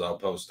lot of times I'll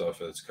post stuff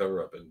that's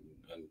cover up and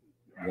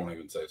won't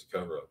even say it's a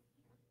cover up.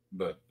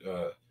 But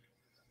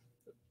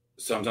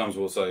sometimes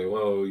we'll say,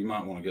 well, you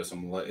might want to get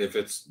some light. If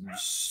it's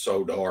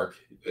so dark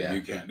that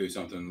you can't do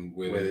something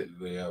with it,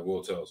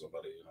 we'll tell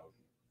somebody,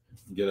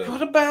 get a.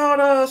 What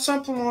about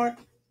something like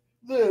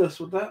this?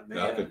 Would that be?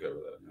 Yeah, I could cover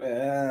that.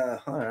 Yeah,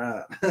 all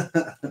right.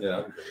 Yeah,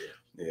 I could cover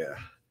that. Yeah.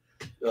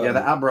 Yeah,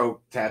 the eyebrow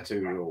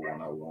tattoo rule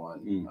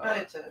 101. I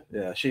did too.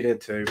 Yeah, she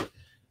did too.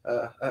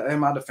 In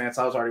my defense,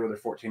 I was already with her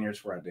 14 years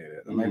before I did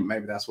it.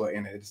 Maybe that's what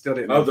ended it. Still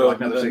didn't. Oh, for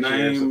like another the 6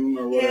 name years.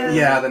 or whatever.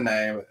 Yeah, the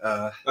name.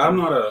 I'm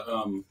not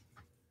a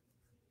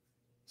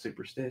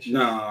superstition.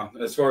 No,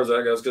 as far as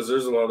that goes, because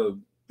there's a lot of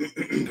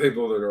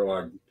people that are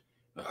like,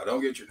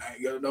 don't get your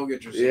name, don't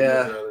get your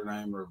other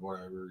name or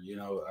whatever.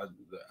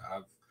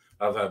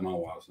 I've had my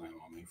wife's name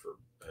on me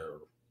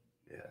forever.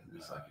 Yeah,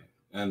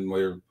 and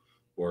we're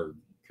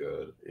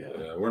good.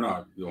 Yeah, we're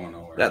not going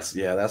nowhere. That's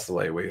the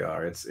way we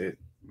are. It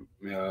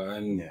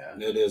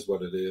is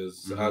what it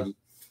is. Mm-hmm.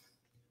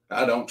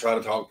 I don't try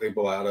to talk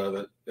people out of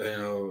it.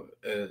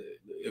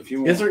 If you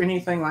want, is there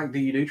anything like, do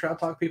you try to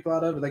talk people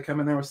out of it? They come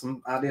in there with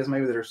some ideas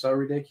maybe that are so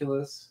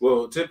ridiculous.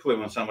 Well, typically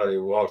when somebody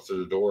walks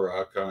through the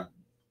door,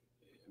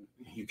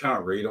 you kind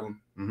of read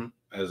them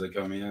as they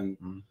come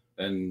in,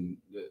 and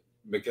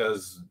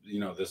because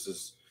this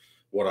is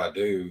what I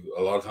do.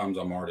 A lot of times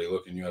I'm already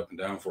looking you up and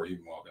down before you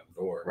can walk in the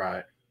door.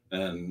 Right.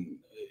 And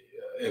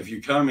if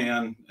you come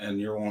in and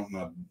you're wanting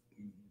a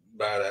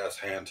badass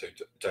hand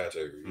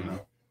tattoo,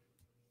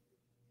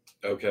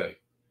 okay.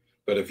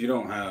 But if you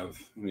don't have,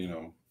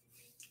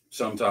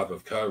 some type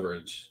of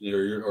coverage,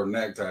 or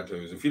neck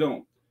tattoos, if you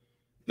don't,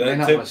 they're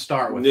not going to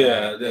start with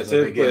that. Yeah,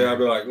 typically I'd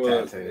be like,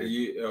 well,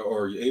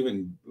 or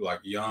even like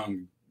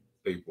young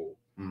people,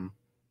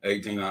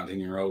 18,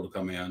 19-year-old to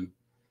come in,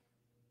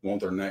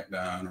 want their neck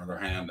done or their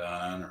hand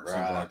done or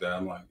something like that.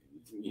 I'm like,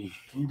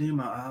 can you do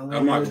my eyelid?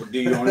 I'm like, do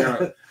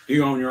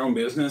you own your own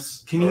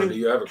business? Do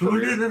you have a career? Can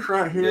you do this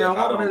right here? Yeah,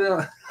 I don't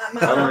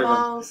my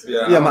eyeballs.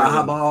 My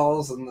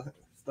eyeballs and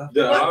stuff.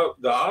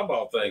 The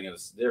eyeball thing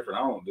is different.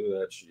 I don't do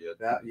that shit.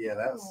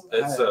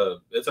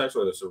 It's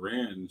actually a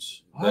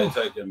syringe. They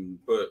take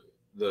and put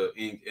the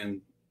ink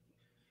in.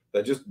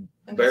 They just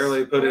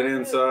barely put it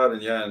inside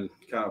and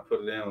kind of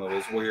put it in.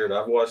 It's weird.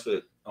 I've watched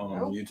it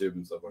on YouTube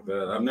and stuff like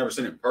that. I've never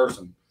seen it in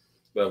person,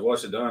 but I've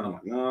watched it done. I'm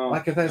like, no.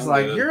 Like if it's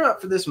like, you're up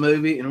for this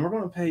movie and we're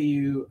going to pay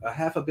you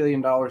 $500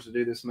 million to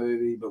do this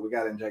movie, but we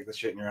got to inject the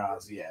shit in your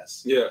eyes.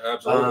 Yes. Yeah,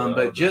 absolutely.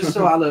 But just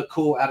so I look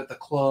cool out at the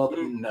club,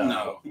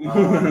 no.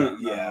 No.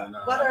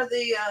 What are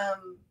the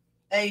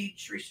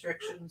age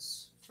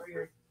restrictions for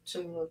your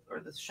tulip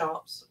or the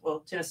shops? Well,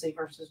 Tennessee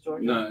versus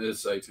Georgia. No,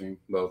 it's 18,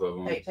 both of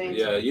them. 18.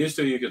 Yeah, used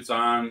to you could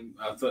sign.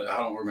 I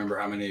don't remember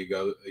how many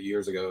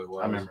years ago it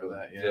was. I remember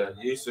that. Yeah,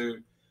 used to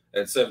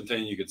at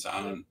 17 you could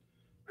sign,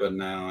 but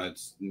now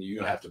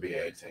you have to be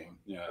 18.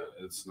 Yeah,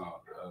 it's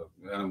not.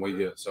 And we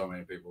get so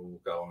many people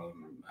calling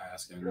and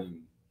asking.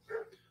 And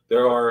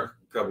there are a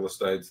couple of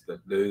states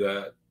that do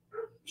that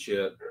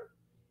shit,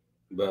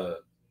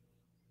 but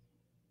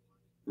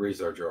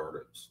research your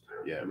artist.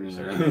 Yeah,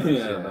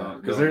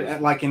 because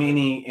there's like in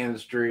any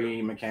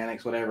industry,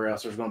 mechanics, whatever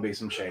else, there's going to be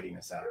some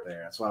shadiness out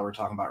there. That's why we're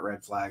talking about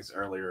red flags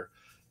earlier.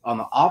 On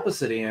the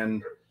opposite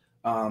end,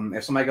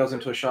 if somebody goes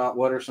into a shop,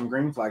 what are some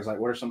green flags? Like,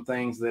 what are some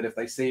things that if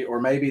they see,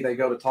 or maybe they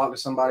go to talk to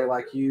somebody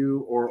like you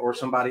or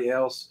somebody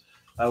else,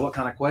 what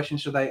kind of questions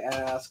should they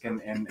ask,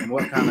 and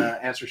what kind of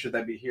answers should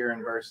they be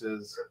hearing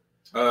versus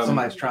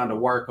somebody's trying to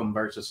work them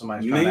versus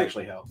somebody's trying to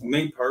actually help them?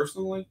 Me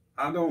personally,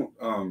 I don't.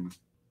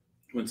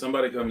 When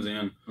somebody comes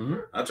in,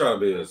 I try to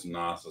be as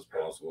nice as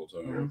possible to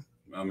them.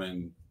 I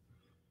mean,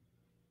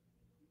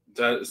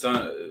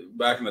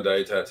 back in the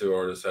day, tattoo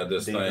artists had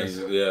this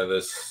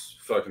this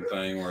fucking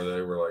thing where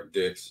they were like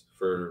dicks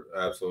for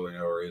absolutely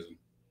no reason.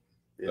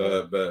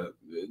 Yeah. But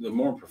the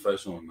more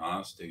professional and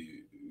nice to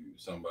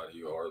somebody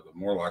you are, the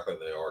more likely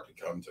they are to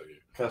come to you.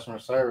 Customer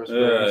service. And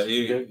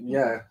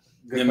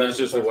that's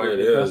just the way it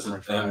is.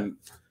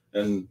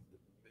 And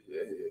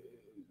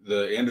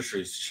the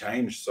industry's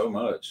changed so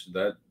much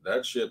that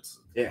shit's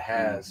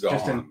has gone.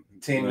 Just in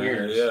 10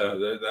 years. Yeah,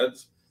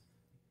 that's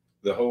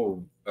the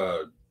whole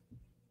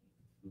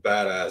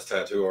badass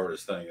tattoo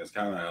artist thing is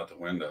kind of out the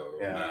window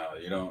now.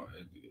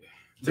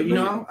 But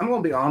I'm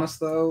gonna be honest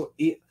though.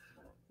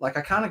 Like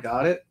I kind of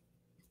got it.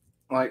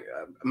 Like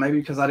maybe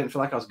because I didn't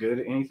feel like I was good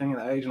at anything at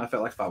that age, and I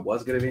felt like if I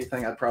was good at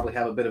anything, I'd probably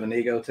have a bit of an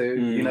ego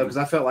too. Because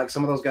I felt like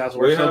some of those guys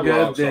were so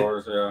good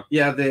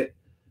that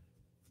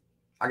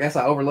I guess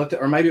I overlooked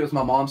it, or maybe it was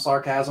my mom's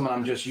sarcasm, and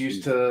I'm just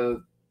used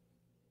to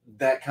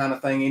that kind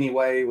of thing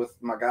anyway with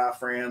my guy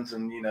friends,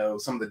 and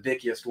some of the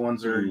dickiest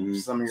ones are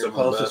some of your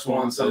closest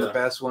ones, some of the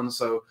best ones.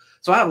 So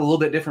I have a little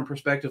bit different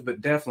perspective,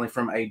 but definitely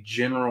from a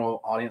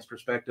general audience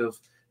perspective,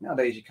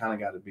 nowadays you kind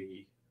of got to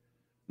be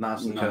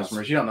nice to the Nice.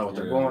 customers. You don't know what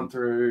they're Yeah. going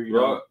through. You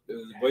know? Rock,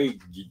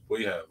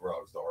 we have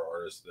rock star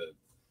artists that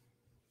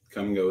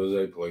come and go as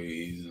they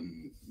please,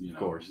 and Of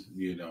course.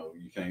 you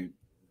can't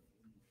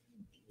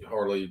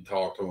hardly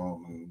talk to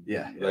them, and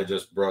Yeah. they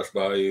just brush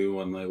by you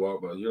when they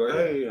walk by. You're like,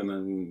 hey, and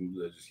then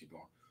they just keep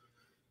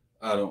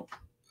going.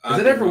 Is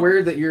it ever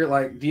weird that you're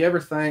like? Do you ever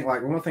think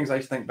like one of the things I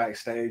used to think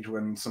backstage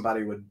when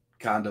somebody would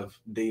kind of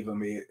diva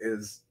me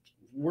is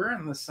we're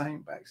in the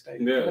same backstage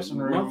dressing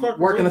room,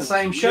 working the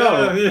same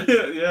show.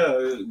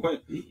 Yeah.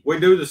 We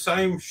do the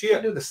same We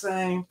shit. do the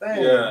same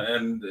thing. Yeah,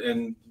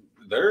 and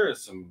there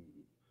is some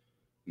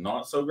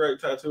not so great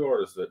tattoo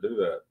artists that do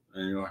that,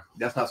 and you're like,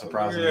 That's not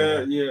surprising.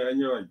 yeah, and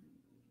you're like,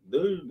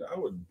 dude, I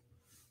would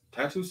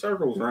tattoo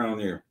circles around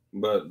here,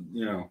 but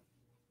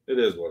it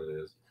is what it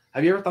is.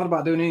 Have you ever thought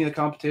about doing any of the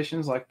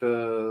competitions, like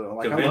the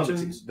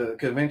Conventions? the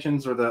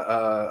conventions, or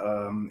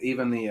the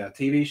even the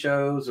TV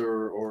shows,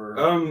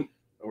 or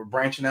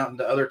branching out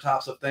into other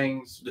types of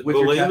things with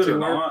your Believe it tattoo or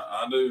work? not,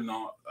 I do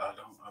not.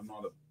 I'm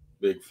not a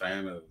big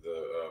fan of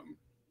the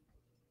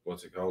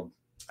what's it called?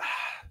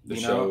 The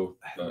show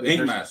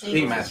Ink Master.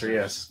 Ink Master,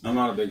 yes. I'm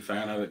not a big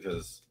fan of it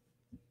because,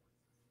 Do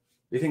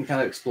you think it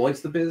kind of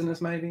exploits the business,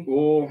 maybe?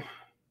 well,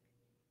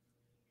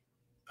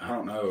 I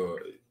don't know.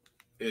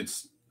 I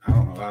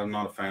don't know. I'm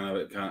not a fan of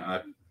it.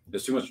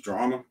 There's too much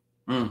drama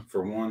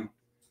for one.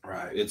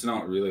 Right. It's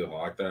not really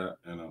like that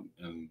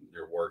in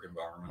your work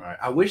environment. Right.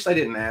 I wish they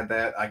didn't add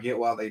that. I get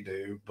why they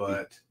do,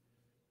 but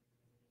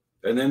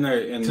And then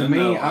to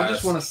me, I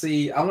just want to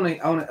see. I want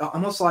to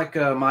almost like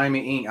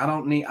Miami Ink.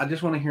 I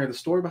just want to hear the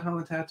story behind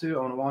the tattoo.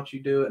 I want to watch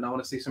you do it, and I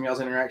want to see some of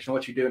y'all's interaction,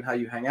 what you do, and how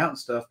you hang out and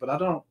stuff. But I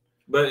don't.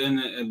 But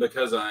and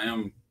because I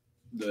am,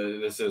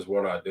 this is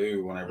what I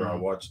do. Whenever I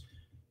watch,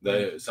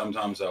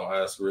 sometimes they'll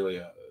ask really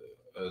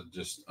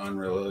just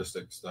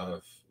unrealistic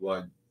stuff,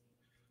 like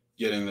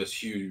getting this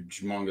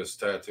huge, humongous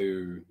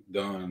tattoo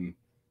done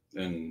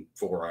in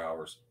 4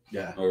 hours.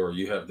 Yeah. Or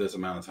you have this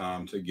amount of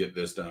time to get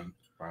this done.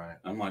 Right.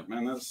 I'm like,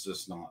 man, that's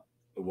just not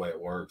the way it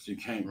works. You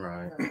can't.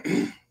 Right.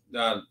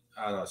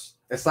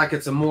 It's like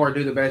it's a more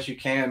do the best you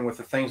can with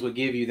the things we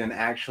give you than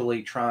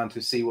actually trying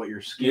to see what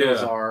your skills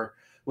are,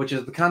 which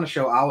is the kind of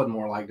show I would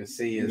more like to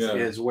see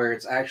is where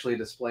it's actually a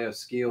display of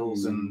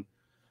skills. And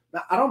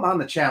I don't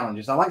mind the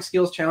challenges. I like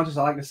skills challenges.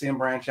 I like to see them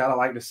branch out. I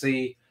like to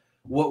see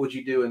what would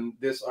you do in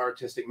this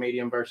artistic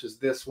medium versus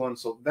this one.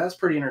 So that's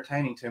pretty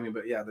entertaining to me.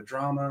 But yeah, the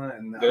drama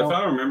and if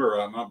I remember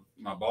right,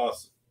 my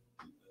boss,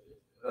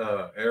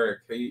 Eric,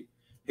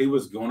 he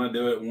was gonna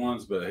do it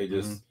once, but he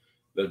just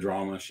the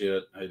drama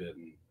shit. He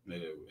didn't.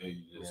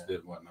 He just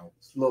didn't want no.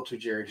 It's a little too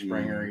Jerry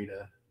Springer-y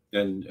to.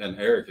 And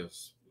Eric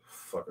is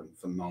fucking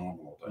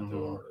phenomenal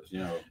tattoo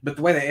artist, But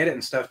the way they edit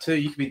and stuff too,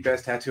 you could be the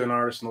best tattooing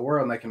artist in the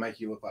world, and they can make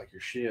you look like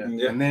your shit.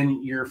 Yeah. And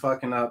then you're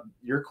fucking up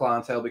your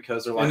clientele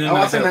because they're like, "Oh,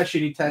 I seen that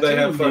shitty tattoo." They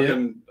have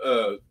fucking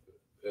a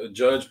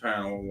judge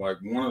panel. Like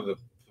one of the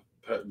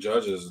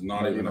judges is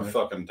not even a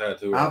fucking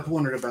tattoo artist. I've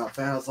wondered about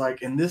that. It's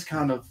like in this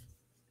kind of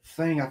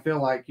thing, I feel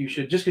like you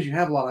should, just because you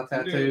have a lot of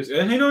tattoos.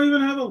 And he don't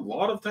even have a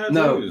lot of tattoos.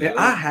 No,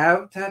 I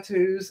have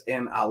tattoos,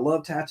 and I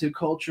love tattoo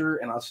culture,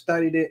 and I've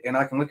studied it, and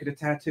I can look at a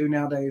tattoo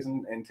nowadays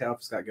and tell if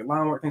it's got good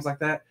line work, things like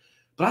that.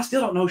 But I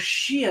still don't know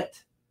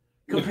shit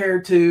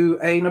compared to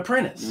an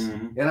apprentice,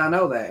 and I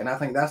know that, and I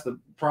think that's the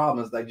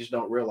problem is they just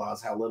don't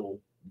realize how little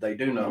they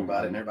do know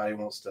about it, and everybody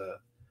wants to.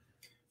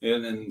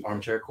 And then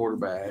armchair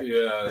quarterback.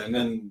 Yeah, and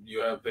then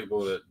you have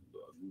people that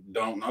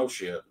don't know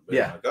shit.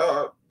 Yeah, like,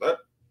 oh, that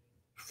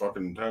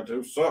fucking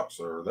tattoo sucks,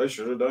 or they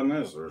should have done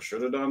this, or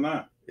should have done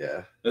that.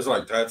 Yeah, it's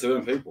like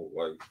tattooing people.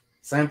 Like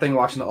same thing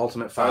watching The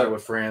Ultimate Fighter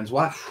with friends.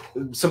 Why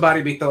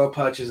somebody be throwing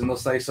punches and they'll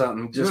say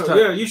something just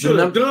you should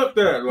have ducked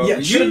that. Like,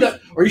 you should have done,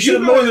 or you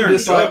should have moved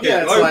this like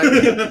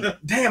it's like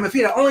damn, if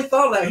he'd only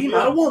thought of that, he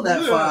might have won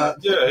that fight.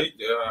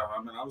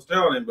 I mean, I was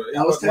telling him, but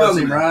I was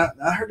telling him, right?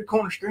 I heard the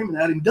corner screaming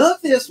at him,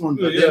 duck this one,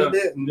 but then he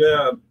didn't.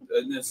 Yeah,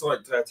 and it's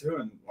like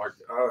tattooing. Like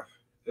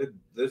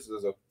this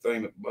is a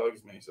thing that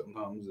bugs me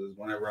sometimes is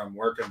whenever I'm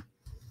working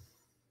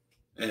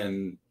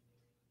and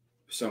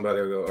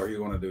somebody will go, are you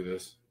going to do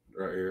this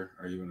right here?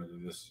 Are you going to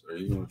do this? Are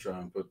you going to try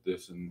and put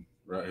this in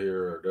right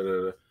here? Or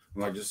da-da-da?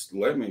 I'm like, just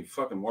let me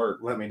fucking work.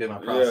 Let me do my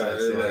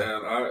process. Yeah.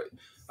 And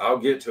I'll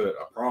get to it.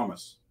 I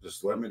promise.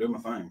 Just let me do my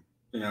thing,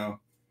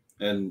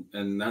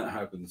 and that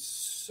happens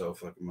so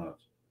fucking much.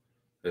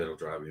 It'll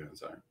drive you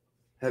insane.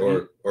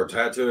 Or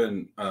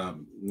tattooing,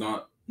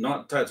 not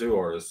tattoo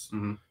artists,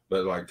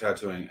 but like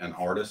tattooing an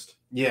artist.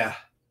 Yeah.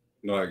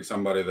 Like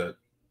somebody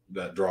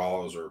that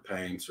draws or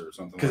paints or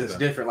something like that. Because it's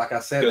different. Like I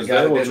said, the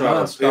guy that did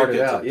mine started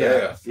out.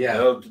 Yeah.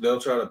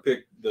 They'll try to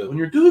pick the... When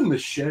you're doing the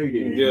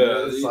shading,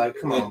 it's like,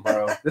 come on,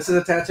 bro. This is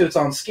a tattoo. It's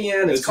on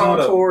skin. It's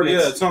contoured.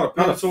 It's not a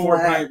pencil or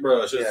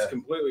paintbrush. It's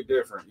completely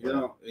different.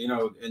 You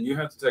know, and you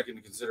have to take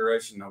into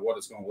consideration what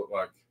it's going to look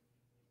like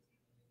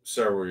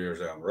several years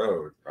down the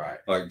road. Right.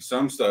 Like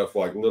some stuff,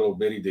 like little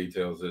bitty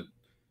details that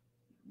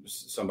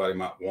somebody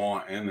might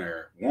want in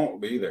there won't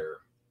be there,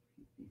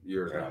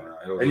 yours down there.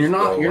 It'll And you're just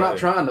not go you're not away.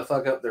 trying to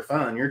fuck up their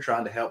fun. You're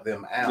trying to help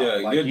them out. Yeah,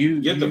 like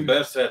get the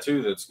best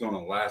tattoo that's going to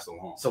last a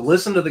long. So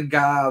listen to the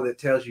guy that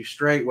tells you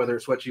straight whether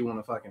it's what you want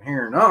to fucking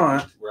hear or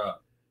not, Right.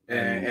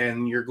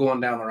 and you're going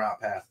down the right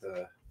path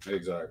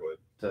Exactly.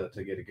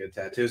 to get a good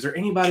tattoo. Is there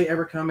anybody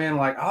ever come in?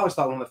 Like, I always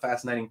thought one of the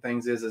fascinating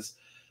things is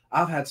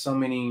I've had so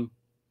many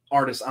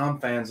artists I'm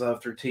fans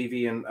of through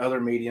TV and other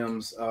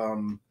mediums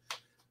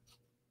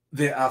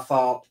that I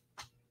thought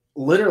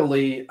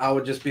literally I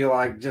would just be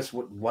like, just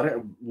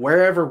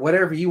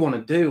whatever you want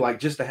to do, like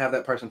just to have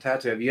that person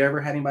tattoo. Have you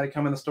ever had anybody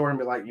come in the store and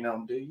be like,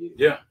 do you?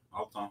 Yeah,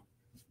 all the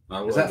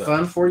time. Is that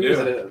fun for you? Yeah, Is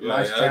it a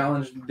nice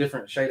challenge,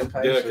 different shade of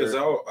paste? Yeah, because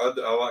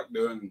I like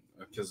doing,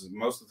 because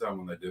most of the time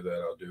when they do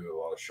that, I'll do a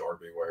lot of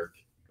Sharpie work.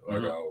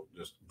 Like I'll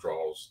just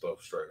draw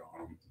stuff straight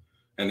on them.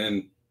 And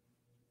then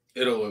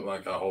it'll look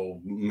like a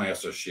whole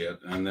mess of shit.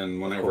 And then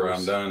whenever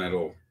I'm done,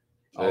 it'll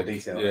all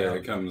detailed. Yeah,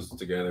 it comes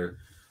together.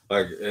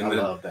 Like, and I then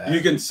love that.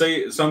 you can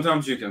see,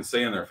 sometimes you can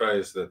see in their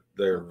face that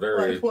they're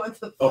very. Like, what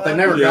the fuck? Oh, if they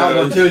never got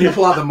one too, and you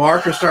pull out the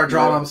marker, start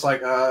drawing. I'm just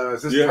like,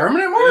 is this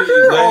permanent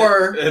marker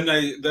or? And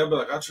they'll be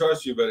like, I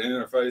trust you, but in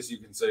their face you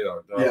can see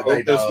like, I Yeah,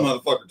 hope this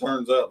motherfucker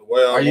turns out the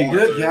way I want. Are you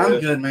good? it to. Yeah, I'm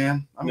good,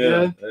 man. I'm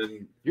good.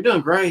 And, You're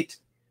doing great.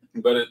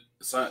 but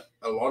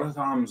a lot of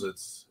times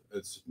it's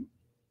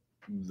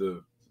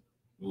the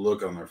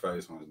look on their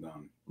face when it's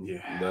done.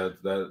 Yeah.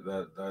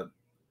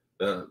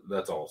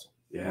 That's awesome.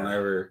 Yeah.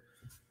 Whenever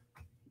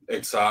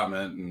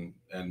excitement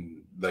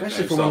and they Especially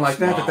can't for one stop like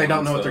that they smiling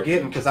don't know and what they're stuff.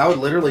 getting, because I would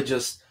literally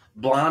just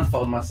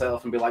blindfold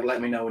myself and be like, let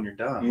me know when you're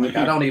done. Like,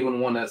 I don't even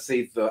want to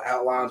see the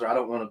outlines, or I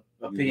don't want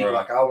to peek. Right.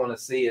 Like, I want to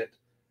see it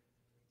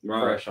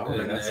Right. fresh on.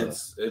 And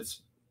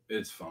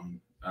it's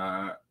fun.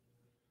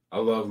 I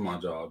love my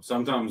job.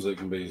 Sometimes it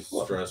can be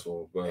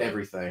stressful, but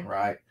everything,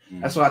 right?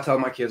 That's what I tell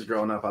my kids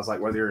growing up. I was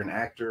like, whether you're an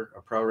actor,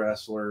 a pro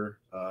wrestler,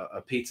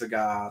 a pizza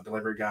guy,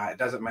 delivery guy, it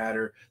doesn't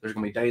matter. There's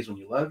going to be days when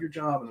you love your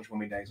job, and there's going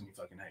to be days when you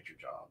fucking hate your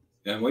job.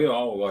 And we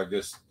all like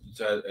this.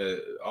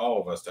 All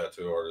of us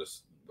tattoo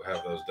artists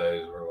have those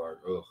days where we're like,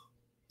 ugh.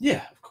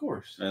 Yeah, of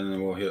course. And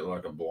then we'll hit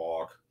like a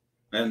block,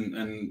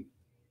 and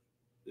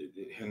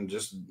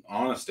just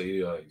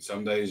honesty. Like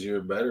some days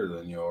you're better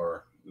than you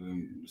are.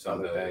 Some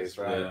Other days,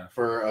 right? Yeah.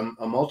 For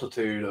a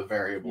multitude of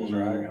variables,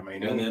 right? I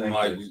mean, and then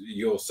like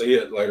you'll see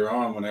it later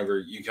on whenever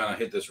you kind of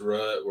hit this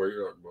rut where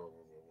you're like, whoa,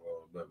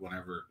 but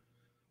whenever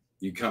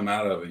you come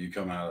out of it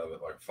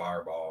like a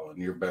fireball,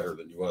 and you're better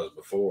than you was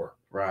before,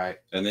 right?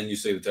 And then you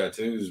see the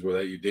tattoos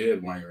that you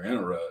did when you're in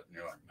a rut, and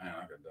you're like, man,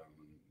 I could have done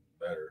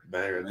better.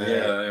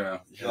 Yeah.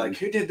 You're like,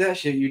 who did that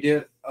shit? You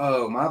did?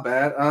 Oh, my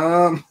bad.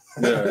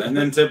 Yeah, and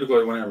then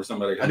typically whenever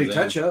somebody comes I do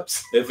touch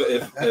ups.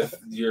 If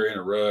you're in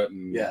a rut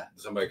and yeah,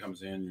 somebody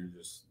comes in, you're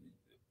just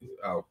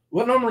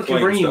what normally can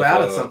bring you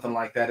out of something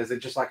like that? Is it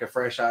just like a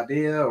fresh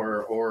idea,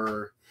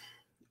 or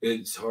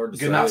it's hard to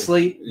good say. Not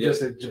sleep? Yeah,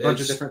 just a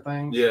bunch of different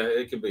things. Yeah,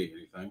 it could be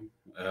anything.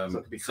 So it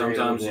could be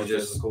sometimes you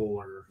just physical,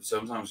 or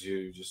sometimes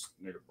you just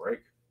need a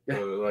break. Yeah.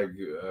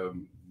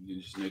 You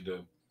just need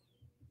to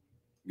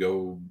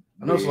go.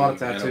 I know a lot of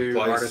tattoo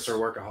artists are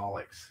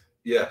workaholics.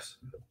 Yes.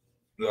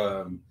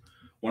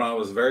 When I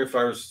was very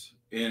first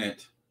in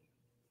it,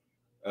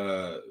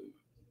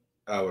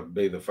 I would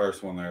be the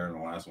first one there and the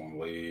last one to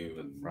leave,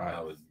 and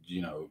I would,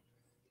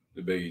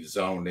 to be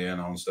zoned in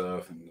on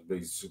stuff and to be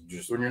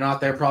just when you're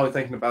not there, probably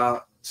thinking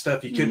about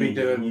stuff you could be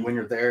doing when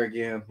you're there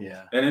again.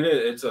 Yeah, and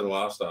it's a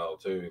lifestyle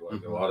too.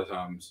 Like a lot of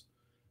times,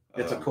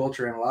 it's a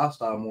culture and a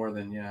lifestyle more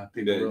than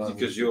people realize.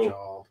 Because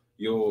you'll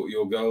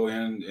go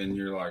in and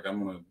you're like,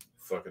 I'm gonna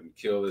fucking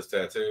kill this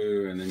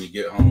tattoo, and then you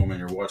get home and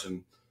you're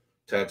watching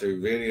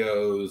tattoo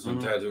videos and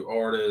tattoo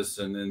artists,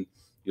 and then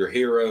your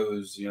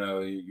heroes.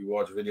 You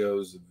watch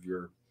videos of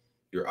your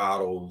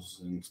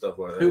idols and stuff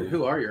like that.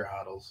 Who are your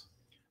idols?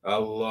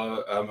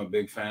 I'm a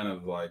big fan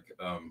of like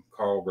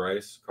Carl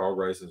Grace. Carl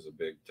Grace is a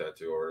big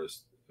tattoo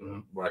artist,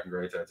 black and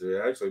gray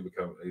tattoo.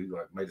 He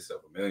made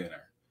himself a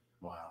millionaire.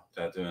 Wow,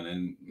 tattooing,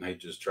 and he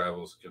just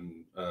travels,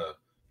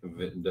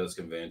 does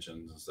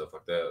conventions and stuff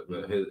like that.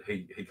 But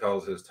he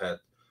calls his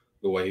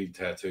the way he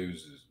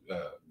tattoos is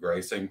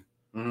gracing,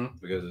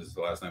 because his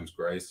last name's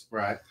Grace.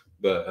 Right.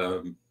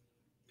 But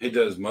he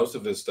does most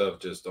of his stuff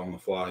just on the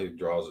fly. He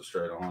draws it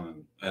straight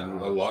on,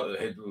 and a lot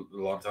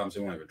of times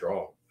he won't even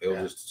draw. He'll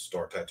just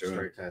start tattooing.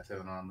 Straight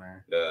tattooing on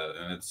there.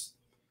 Yeah, and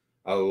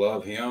I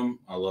love him.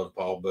 I love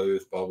Paul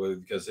Booth.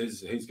 Because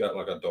he's got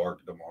like a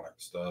dark demonic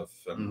stuff,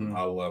 and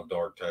I love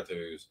dark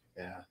tattoos.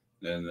 Yeah.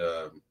 And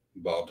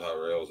Bob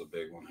Tyrell's a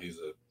big one.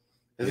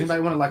 Does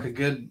anybody want like a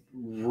good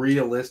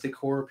realistic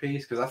horror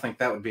piece? Because I think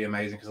that would be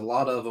amazing. Because a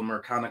lot of them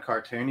are kind of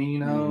cartoony,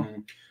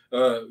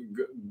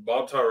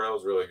 Bob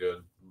Tyrell's really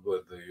good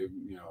with the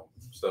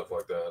stuff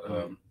like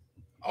that.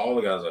 All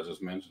the guys I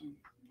just mentioned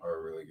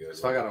are really good.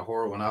 So if I got a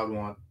horror one, I would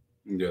want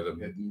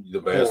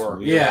the best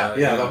horror. Yeah,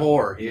 the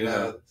horror.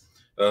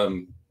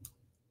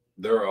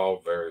 They're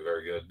all very,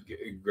 very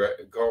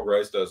good. Carl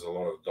Grace does a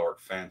lot of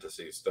dark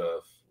fantasy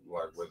stuff,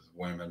 like with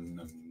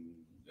women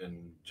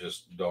and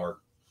just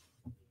dark,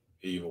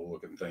 evil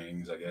looking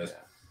things, I guess.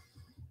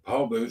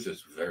 Paul Booth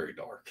is very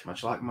dark.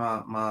 Much like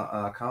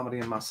my comedy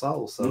and my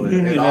soul, so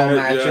it all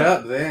match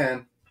up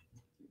then.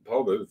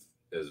 Paul Booth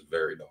is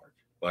very dark.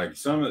 Like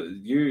some of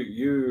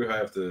you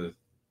have to.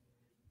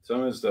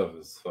 Some of his stuff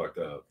is fucked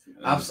up.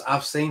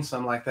 I've seen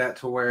some like that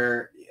to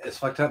where it's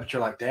fucked up, but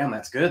you're like, damn,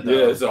 that's good though.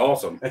 Yeah, it's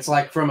awesome. It's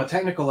like from a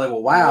technical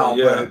level, wow,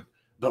 yeah.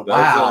 but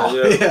wow,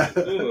 yeah.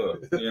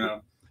 You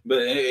know.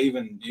 But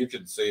even you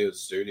could see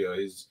his studio.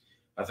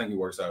 I think he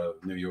works out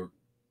of New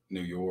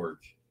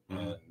York,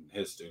 and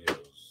his studio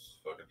is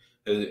fucking.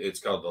 It's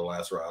called The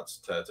Last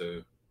Rites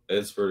Tattoo.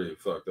 It's pretty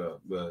fucked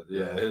up, but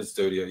yeah, his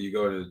studio. You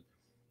go to.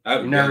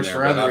 You're nervous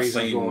for other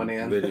reasons going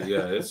in.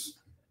 Yeah, it's.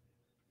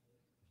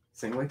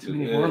 Seems like too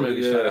many horror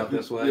movies shot out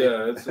this way.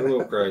 Yeah, it's a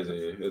little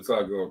crazy. It's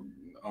like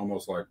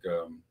almost like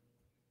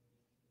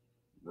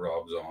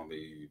Rob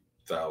Zombie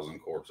 1,000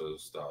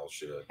 Corpses style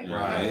shit.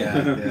 Right?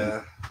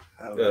 Yeah.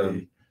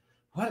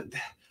 What?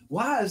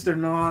 Why is there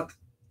not?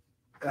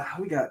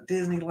 We got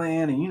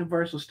Disneyland and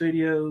Universal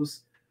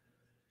Studios.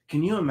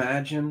 Can you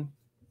imagine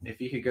if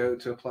you could go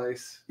to a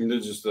place?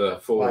 It's just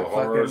full of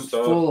horror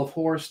stuff. Full of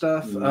horror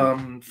stuff.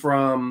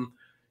 From.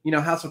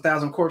 House of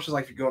 1,000 Corpses,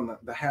 like if you go in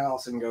the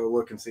house and go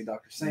look and see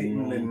Dr.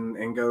 Satan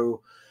and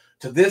go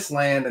to this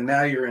land, and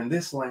now you're in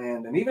this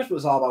land. And even if it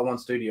was all by one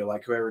studio,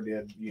 like whoever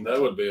did,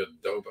 that would be a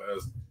dope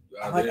ass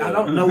idea. I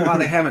don't know why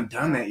they haven't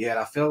done that yet.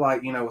 I feel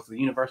like, with the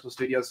Universal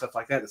Studios, stuff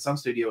like that some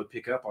studio would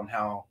pick up on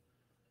how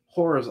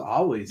horror's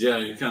always. Yeah,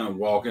 you kind of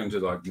walk into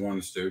like one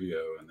studio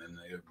and then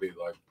it would be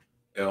like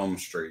Elm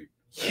Street.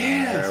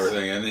 Yes.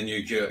 Everything, and then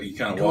you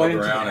kind of walk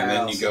around, and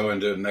then you go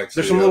into the next.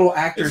 There's some little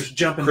actors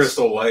jumping.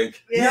 Crystal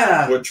Lake,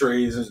 with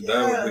trees, and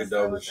that would be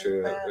dope as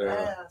shit.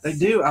 Yeah. They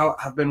do.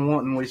 I've been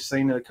wanting. We've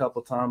seen it a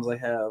couple of times. They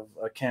have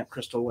a Camp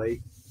Crystal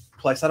Lake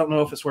place. I don't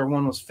know if it's where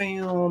one was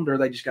filmed, or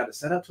they just got it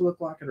set up to look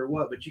like it, or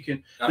what. But you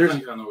can. I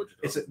think I know what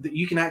you're talking about.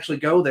 You can actually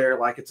go there,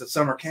 like it's a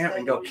summer camp,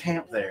 and go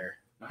camp there.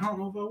 I don't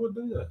know if I would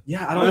do that.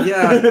 Yeah, I don't.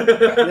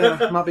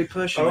 Yeah, might be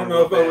pushing. I don't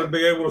know if I would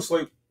be able to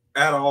sleep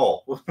at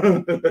all.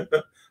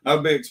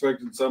 I'd be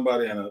expecting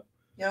somebody in a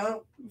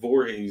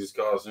Voorhees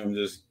costume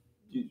just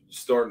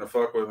starting to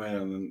fuck with me,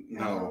 and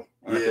no.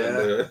 I can't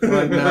do it.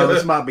 Like, no,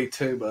 this might be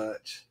too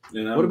much.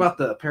 You know? What about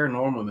the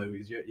paranormal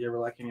movies? You ever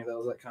like any of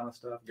those, that kind of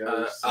stuff?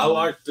 I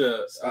liked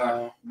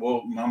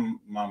well, my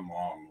mom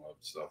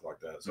loved stuff like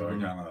that, so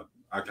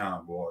I kind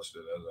of watched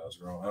it as I was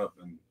growing up,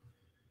 and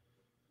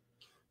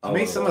to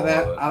me, some of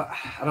that,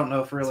 I don't know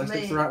if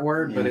realistic is the right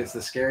word, but it's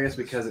the scariest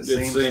because it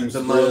seems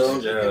the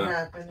most.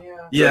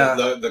 Yeah.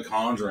 The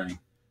Conjuring.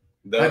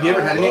 Have you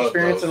ever had any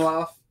experience in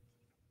life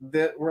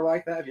that were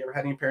like that? Have you ever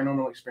had any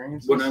paranormal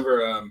experiences?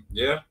 Whenever,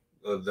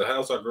 the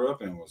house I grew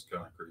up in was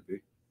kind of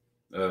creepy.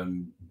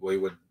 We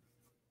would,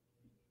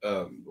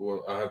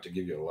 well, I have to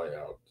give you a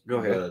layout. Go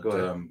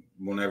ahead.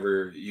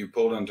 Whenever you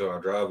pulled into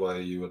our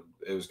driveway,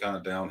 it was kind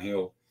of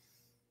downhill.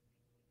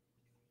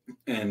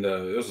 And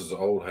this was an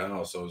old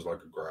house, so it was like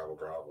a gravel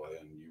driveway.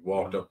 And you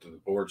walked up to the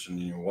porch, and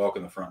you walk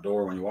in the front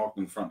door. When you walked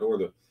in the front door,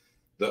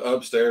 the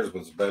upstairs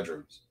was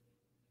bedrooms.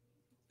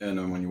 And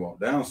then when you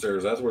walk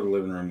downstairs, that's where the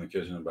living room, the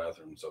kitchen, and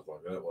bathroom and stuff like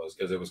that was,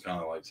 because it was kind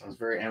of like... Sounds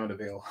very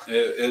Amityville.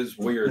 It is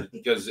weird,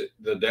 because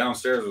the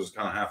downstairs was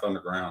kind of half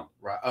underground.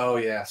 Right. Oh,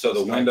 yeah. So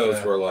the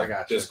windows were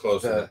like this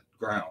close to the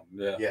ground.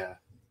 Yeah. Yeah.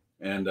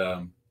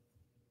 And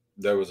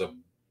there was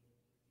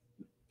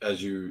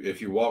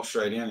if you walk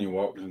straight in, you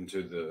walked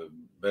into the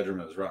bedroom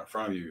that was right in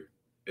front of you,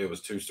 it was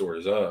 2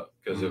 stories up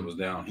because it was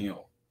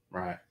downhill.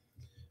 Right.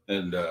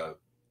 And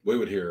we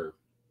would hear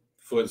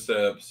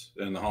footsteps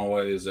in the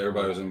hallways.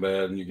 Everybody was in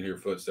bed, and you could hear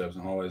footsteps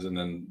in the hallways. And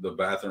then the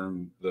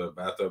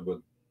bathtub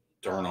would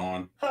turn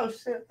on. Oh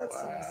shit! That's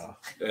wow.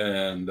 Nice.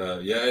 And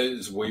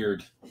it's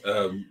weird.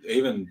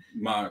 Even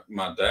my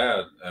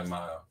dad and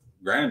my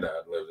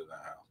granddad lived in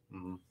that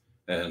house,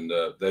 and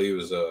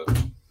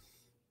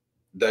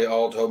they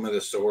all told me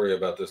this story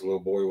about this little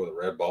boy with a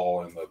red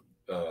ball in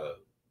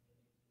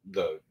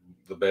the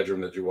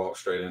bedroom that you walk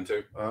straight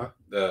into.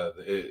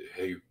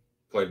 He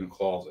played in the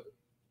closet.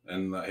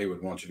 And he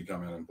would want you to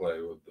come in and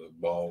play with the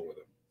ball with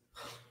him.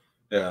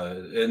 Yeah,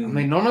 and I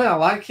mean, normally I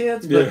like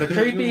kids, but the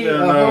creepy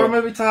horror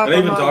movie type.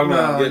 And even talking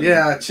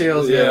about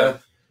chills. Yeah,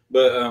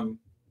 but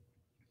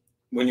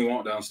when you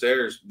walk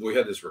downstairs, we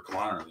had this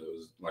recliner that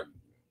was like,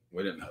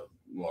 we didn't have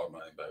a lot of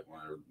money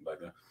back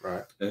then,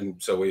 right?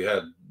 And so we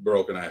had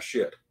broken ass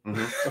shit,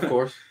 of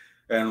course.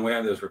 And we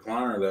had this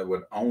recliner that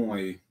would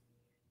only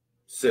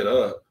sit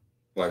up,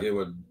 like it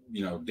would,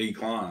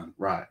 decline,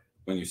 right,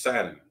 when you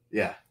sat in it.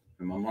 Yeah.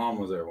 And my mom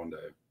was there one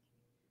day,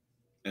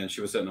 and she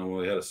was sitting on,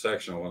 we had a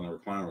sectional when the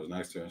recliner was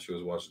next to her, and she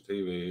was watching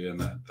TV, and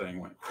that thing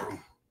went,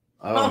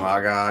 oh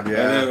my God,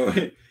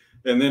 yeah.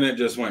 And then it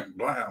just went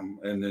blam,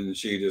 and then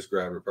she just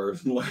grabbed her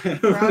purse and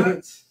left.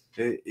 Right.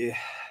 The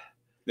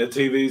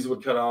TVs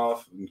would cut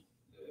off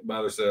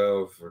by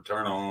themselves or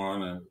turn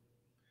on,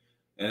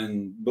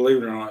 and believe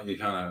it or not, you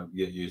kind of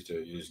get used to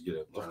it. You just get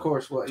up. Of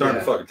course. Turn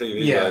the fucking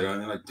TV back on.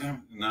 And you're like,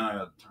 damn, now I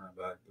got to turn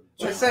it back.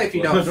 They say if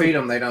you don't feed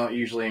them, they don't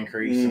usually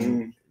increase.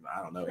 And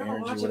I don't know, You're gonna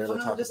energy, watch it whatever.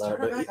 fun, Talk just about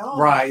turn it, it but back on.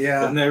 right,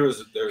 yeah. And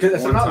there's Because if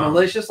they're one not time-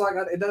 malicious, like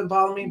it doesn't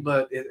bother me,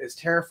 but it's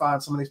terrifying.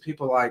 Some of these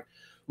people, like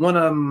one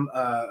of them,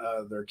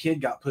 their kid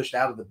got pushed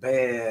out of the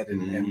bed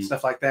and Mhm.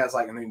 stuff like that. It's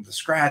like, and then the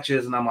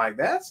scratches, and I'm like,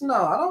 I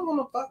don't want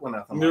to fuck with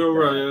nothing. You're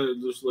like right. that.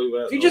 Yeah, just leave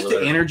that. If you just over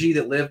the there. energy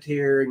that lived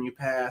here and you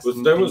passed,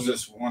 and There was you-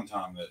 this one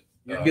time that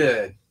you're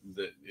good.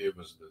 that it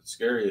was the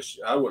scariest.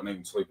 I wouldn't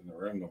even sleep in the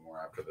room no more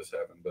after this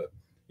happened. But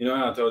you know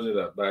how I told you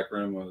that back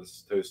room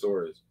was 2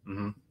 stories.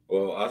 Mm-hmm.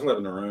 Well, I was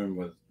living in a room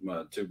with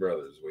my 2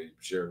 brothers. We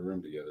shared a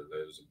room together.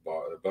 There was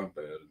a bunk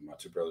bed, and my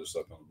 2 brothers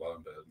slept on the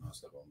bottom bed, and I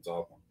slept on the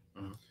top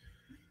one. Mhm.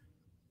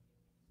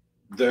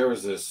 There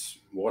was this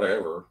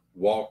whatever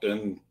walked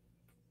in.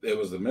 It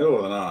was the middle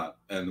of the night,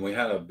 and we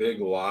had a big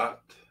light.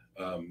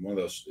 One of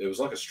those. It was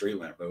like a street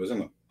lamp. But it was in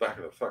the back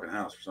of the fucking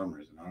house for some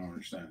reason. I don't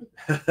understand.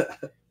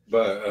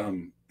 But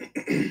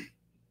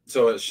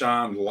so it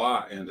shined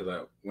light into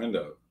that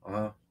window,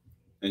 Uh-huh.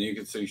 and you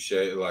could see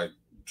shade like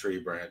tree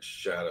branch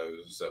shadows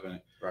and stuff in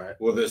it. Right.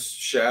 Well, this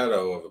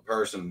shadow of a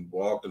person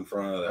walked in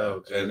front of that,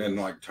 Oh, and then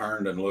Jesus. like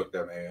turned and looked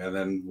at me, and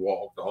then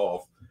walked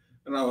off.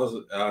 And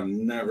I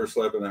never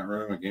slept in that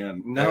room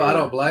again. No, ever. I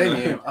don't blame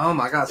you. Oh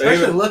my god,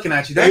 especially Even- looking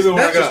at you. That's Even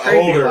when I just got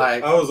creepy. older,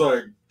 Like I was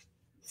like,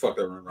 "Fuck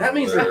that room." that right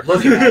means over they're there.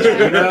 looking at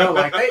you. You know,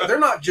 like they're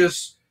not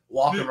just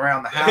walking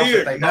around the house He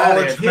that they died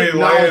in. acknowledged He me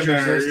acknowledged laying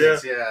your there,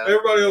 existence. Yeah.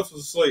 Everybody else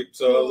was asleep,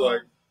 so I was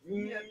like,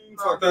 Yeah,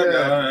 "Fuck that yeah.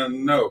 guy,"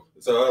 and no.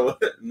 So I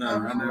let no,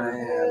 Oh, I never.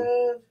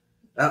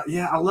 man.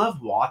 Yeah, I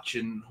love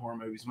watching horror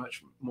movies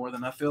much more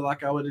than I feel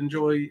like I would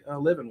enjoy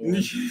living one.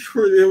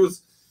 It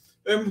was.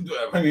 I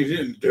mean, he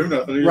didn't do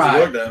nothing. He Right.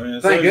 just looked at me.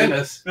 And Thank as soon as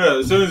goodness. Yeah,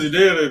 as soon as he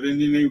did it, and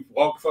you need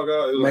walk the fuck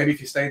out. It was Maybe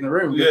if you stayed in the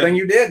room, good Yeah. thing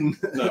you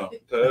didn't. like, no,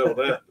 to hell with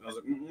that. I was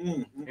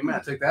like, He might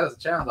have took that as a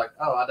challenge. Like,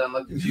 oh, I done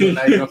looked at you, and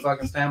now you're gonna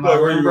fucking stand by Like,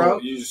 the where room, bro.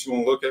 you just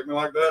gonna look at me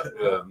like that?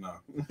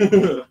 Yeah,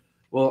 no.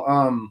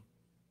 Well,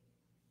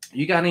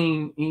 you got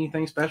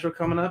anything special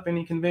coming up?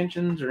 Any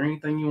conventions or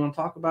anything you want to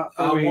talk about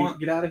before we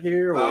get out of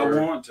here? I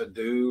Or? want to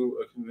do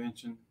a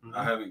convention. Mhm.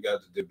 I haven't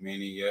got to do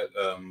many yet.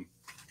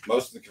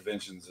 Most of the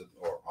conventions,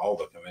 or all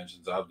the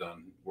conventions I've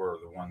done, were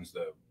the ones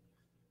that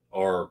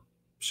our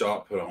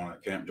shop put on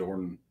at Camp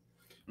Jordan.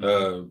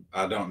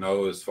 I don't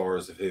know as far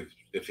as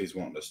if he's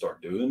wanting to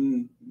start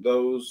doing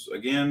those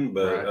again,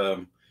 but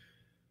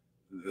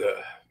Right.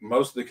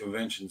 Most of the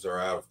conventions are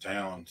out of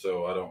town,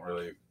 so I don't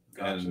really.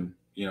 Gotcha. And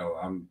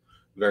I'm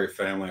very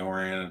family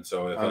oriented,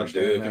 so if I I do a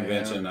understand that,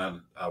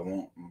 convention, I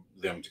want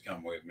them to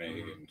come with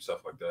me and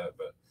stuff like that.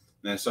 But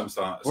then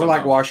sometimes We're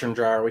like washer and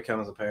dryer. We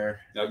come as a pair.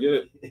 I get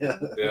it.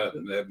 Yeah.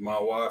 Yeah, my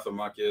wife and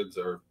my kids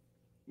are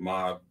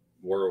my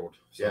world,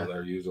 so Yeah.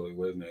 they're usually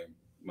with me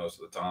most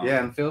of the time.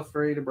 Yeah, and feel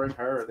free to bring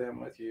her or them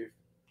with you.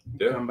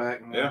 Yeah. Come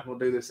back and Yeah. we'll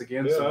do this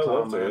again Yeah, I'd sometime,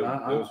 love to.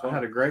 man. It was I fun.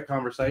 had a great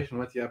conversation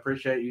with you. I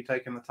appreciate you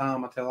taking the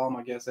time. I tell all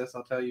my guests this.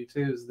 I'll tell you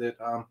too is that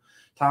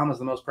time is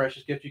the most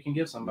precious gift you can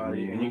give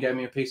somebody. And you gave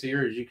me a piece of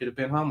yours. You could have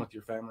been home with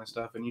your family and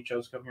stuff, and you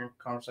chose to come here and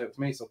conversate with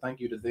me. So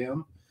thank you to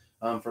them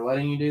for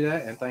letting you do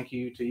that, and thank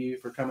you to you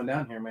for coming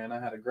down here, man.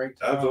 I had a great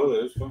time. Absolutely,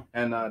 it was fun.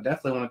 And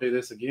definitely want to do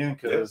this again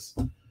because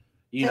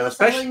you Tell know, us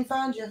how we especially can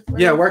find you.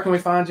 yeah. Where can we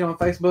find you on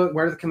Facebook?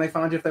 Where can they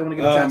find you if they want to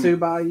get a tattoo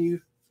by you?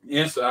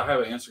 Yes, I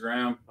have an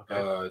Instagram.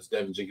 Okay. It's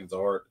Devin Jenkins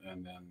Art,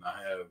 and then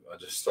I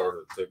just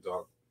started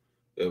TikTok.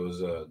 It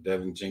was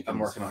Devin Jenkins. I'm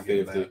working on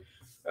getting 50.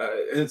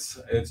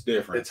 It's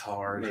different. It's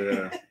hard.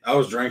 Yeah, I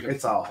was drinking.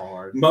 It's all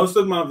hard. Most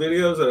of my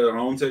videos that are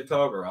on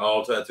TikTok are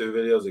all tattoo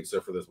videos,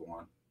 except for this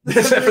one.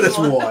 Except for this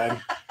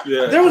one.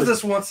 Yeah, There was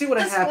this one. See what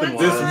This happened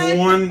one was. This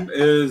one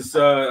is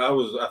I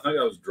think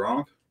I was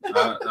drunk.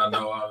 I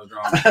know I was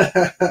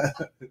drunk,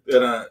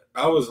 and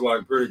I was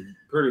like pretty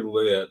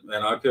lit,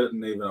 and I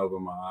couldn't even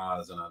open my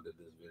eyes, and I did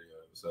this video.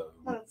 So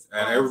That's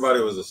and awesome. everybody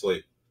was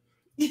asleep.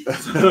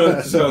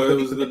 So it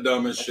was the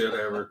dumbest shit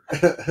ever.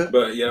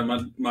 But yeah,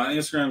 my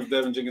Instagram is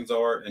Devin Jenkins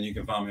Art, and you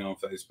can find me on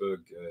Facebook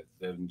at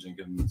Devin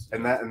Jenkins.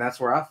 and that's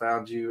where I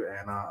found you,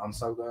 and I'm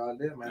so glad I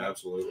did, man.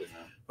 Absolutely,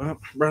 man. Well,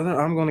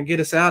 brother, I'm going to get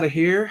us out of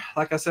here.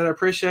 Like I said, I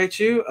appreciate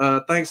you.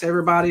 Thanks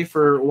everybody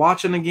for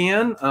watching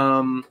again.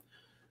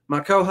 My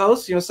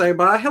co-host, you know, say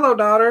bye. Hello,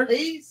 daughter.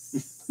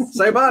 Peace.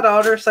 Say bye,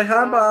 daughter. Say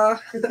hi, bye.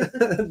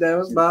 That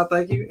was bye.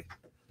 Thank you.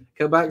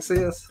 Come back and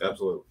see us.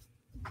 Absolutely.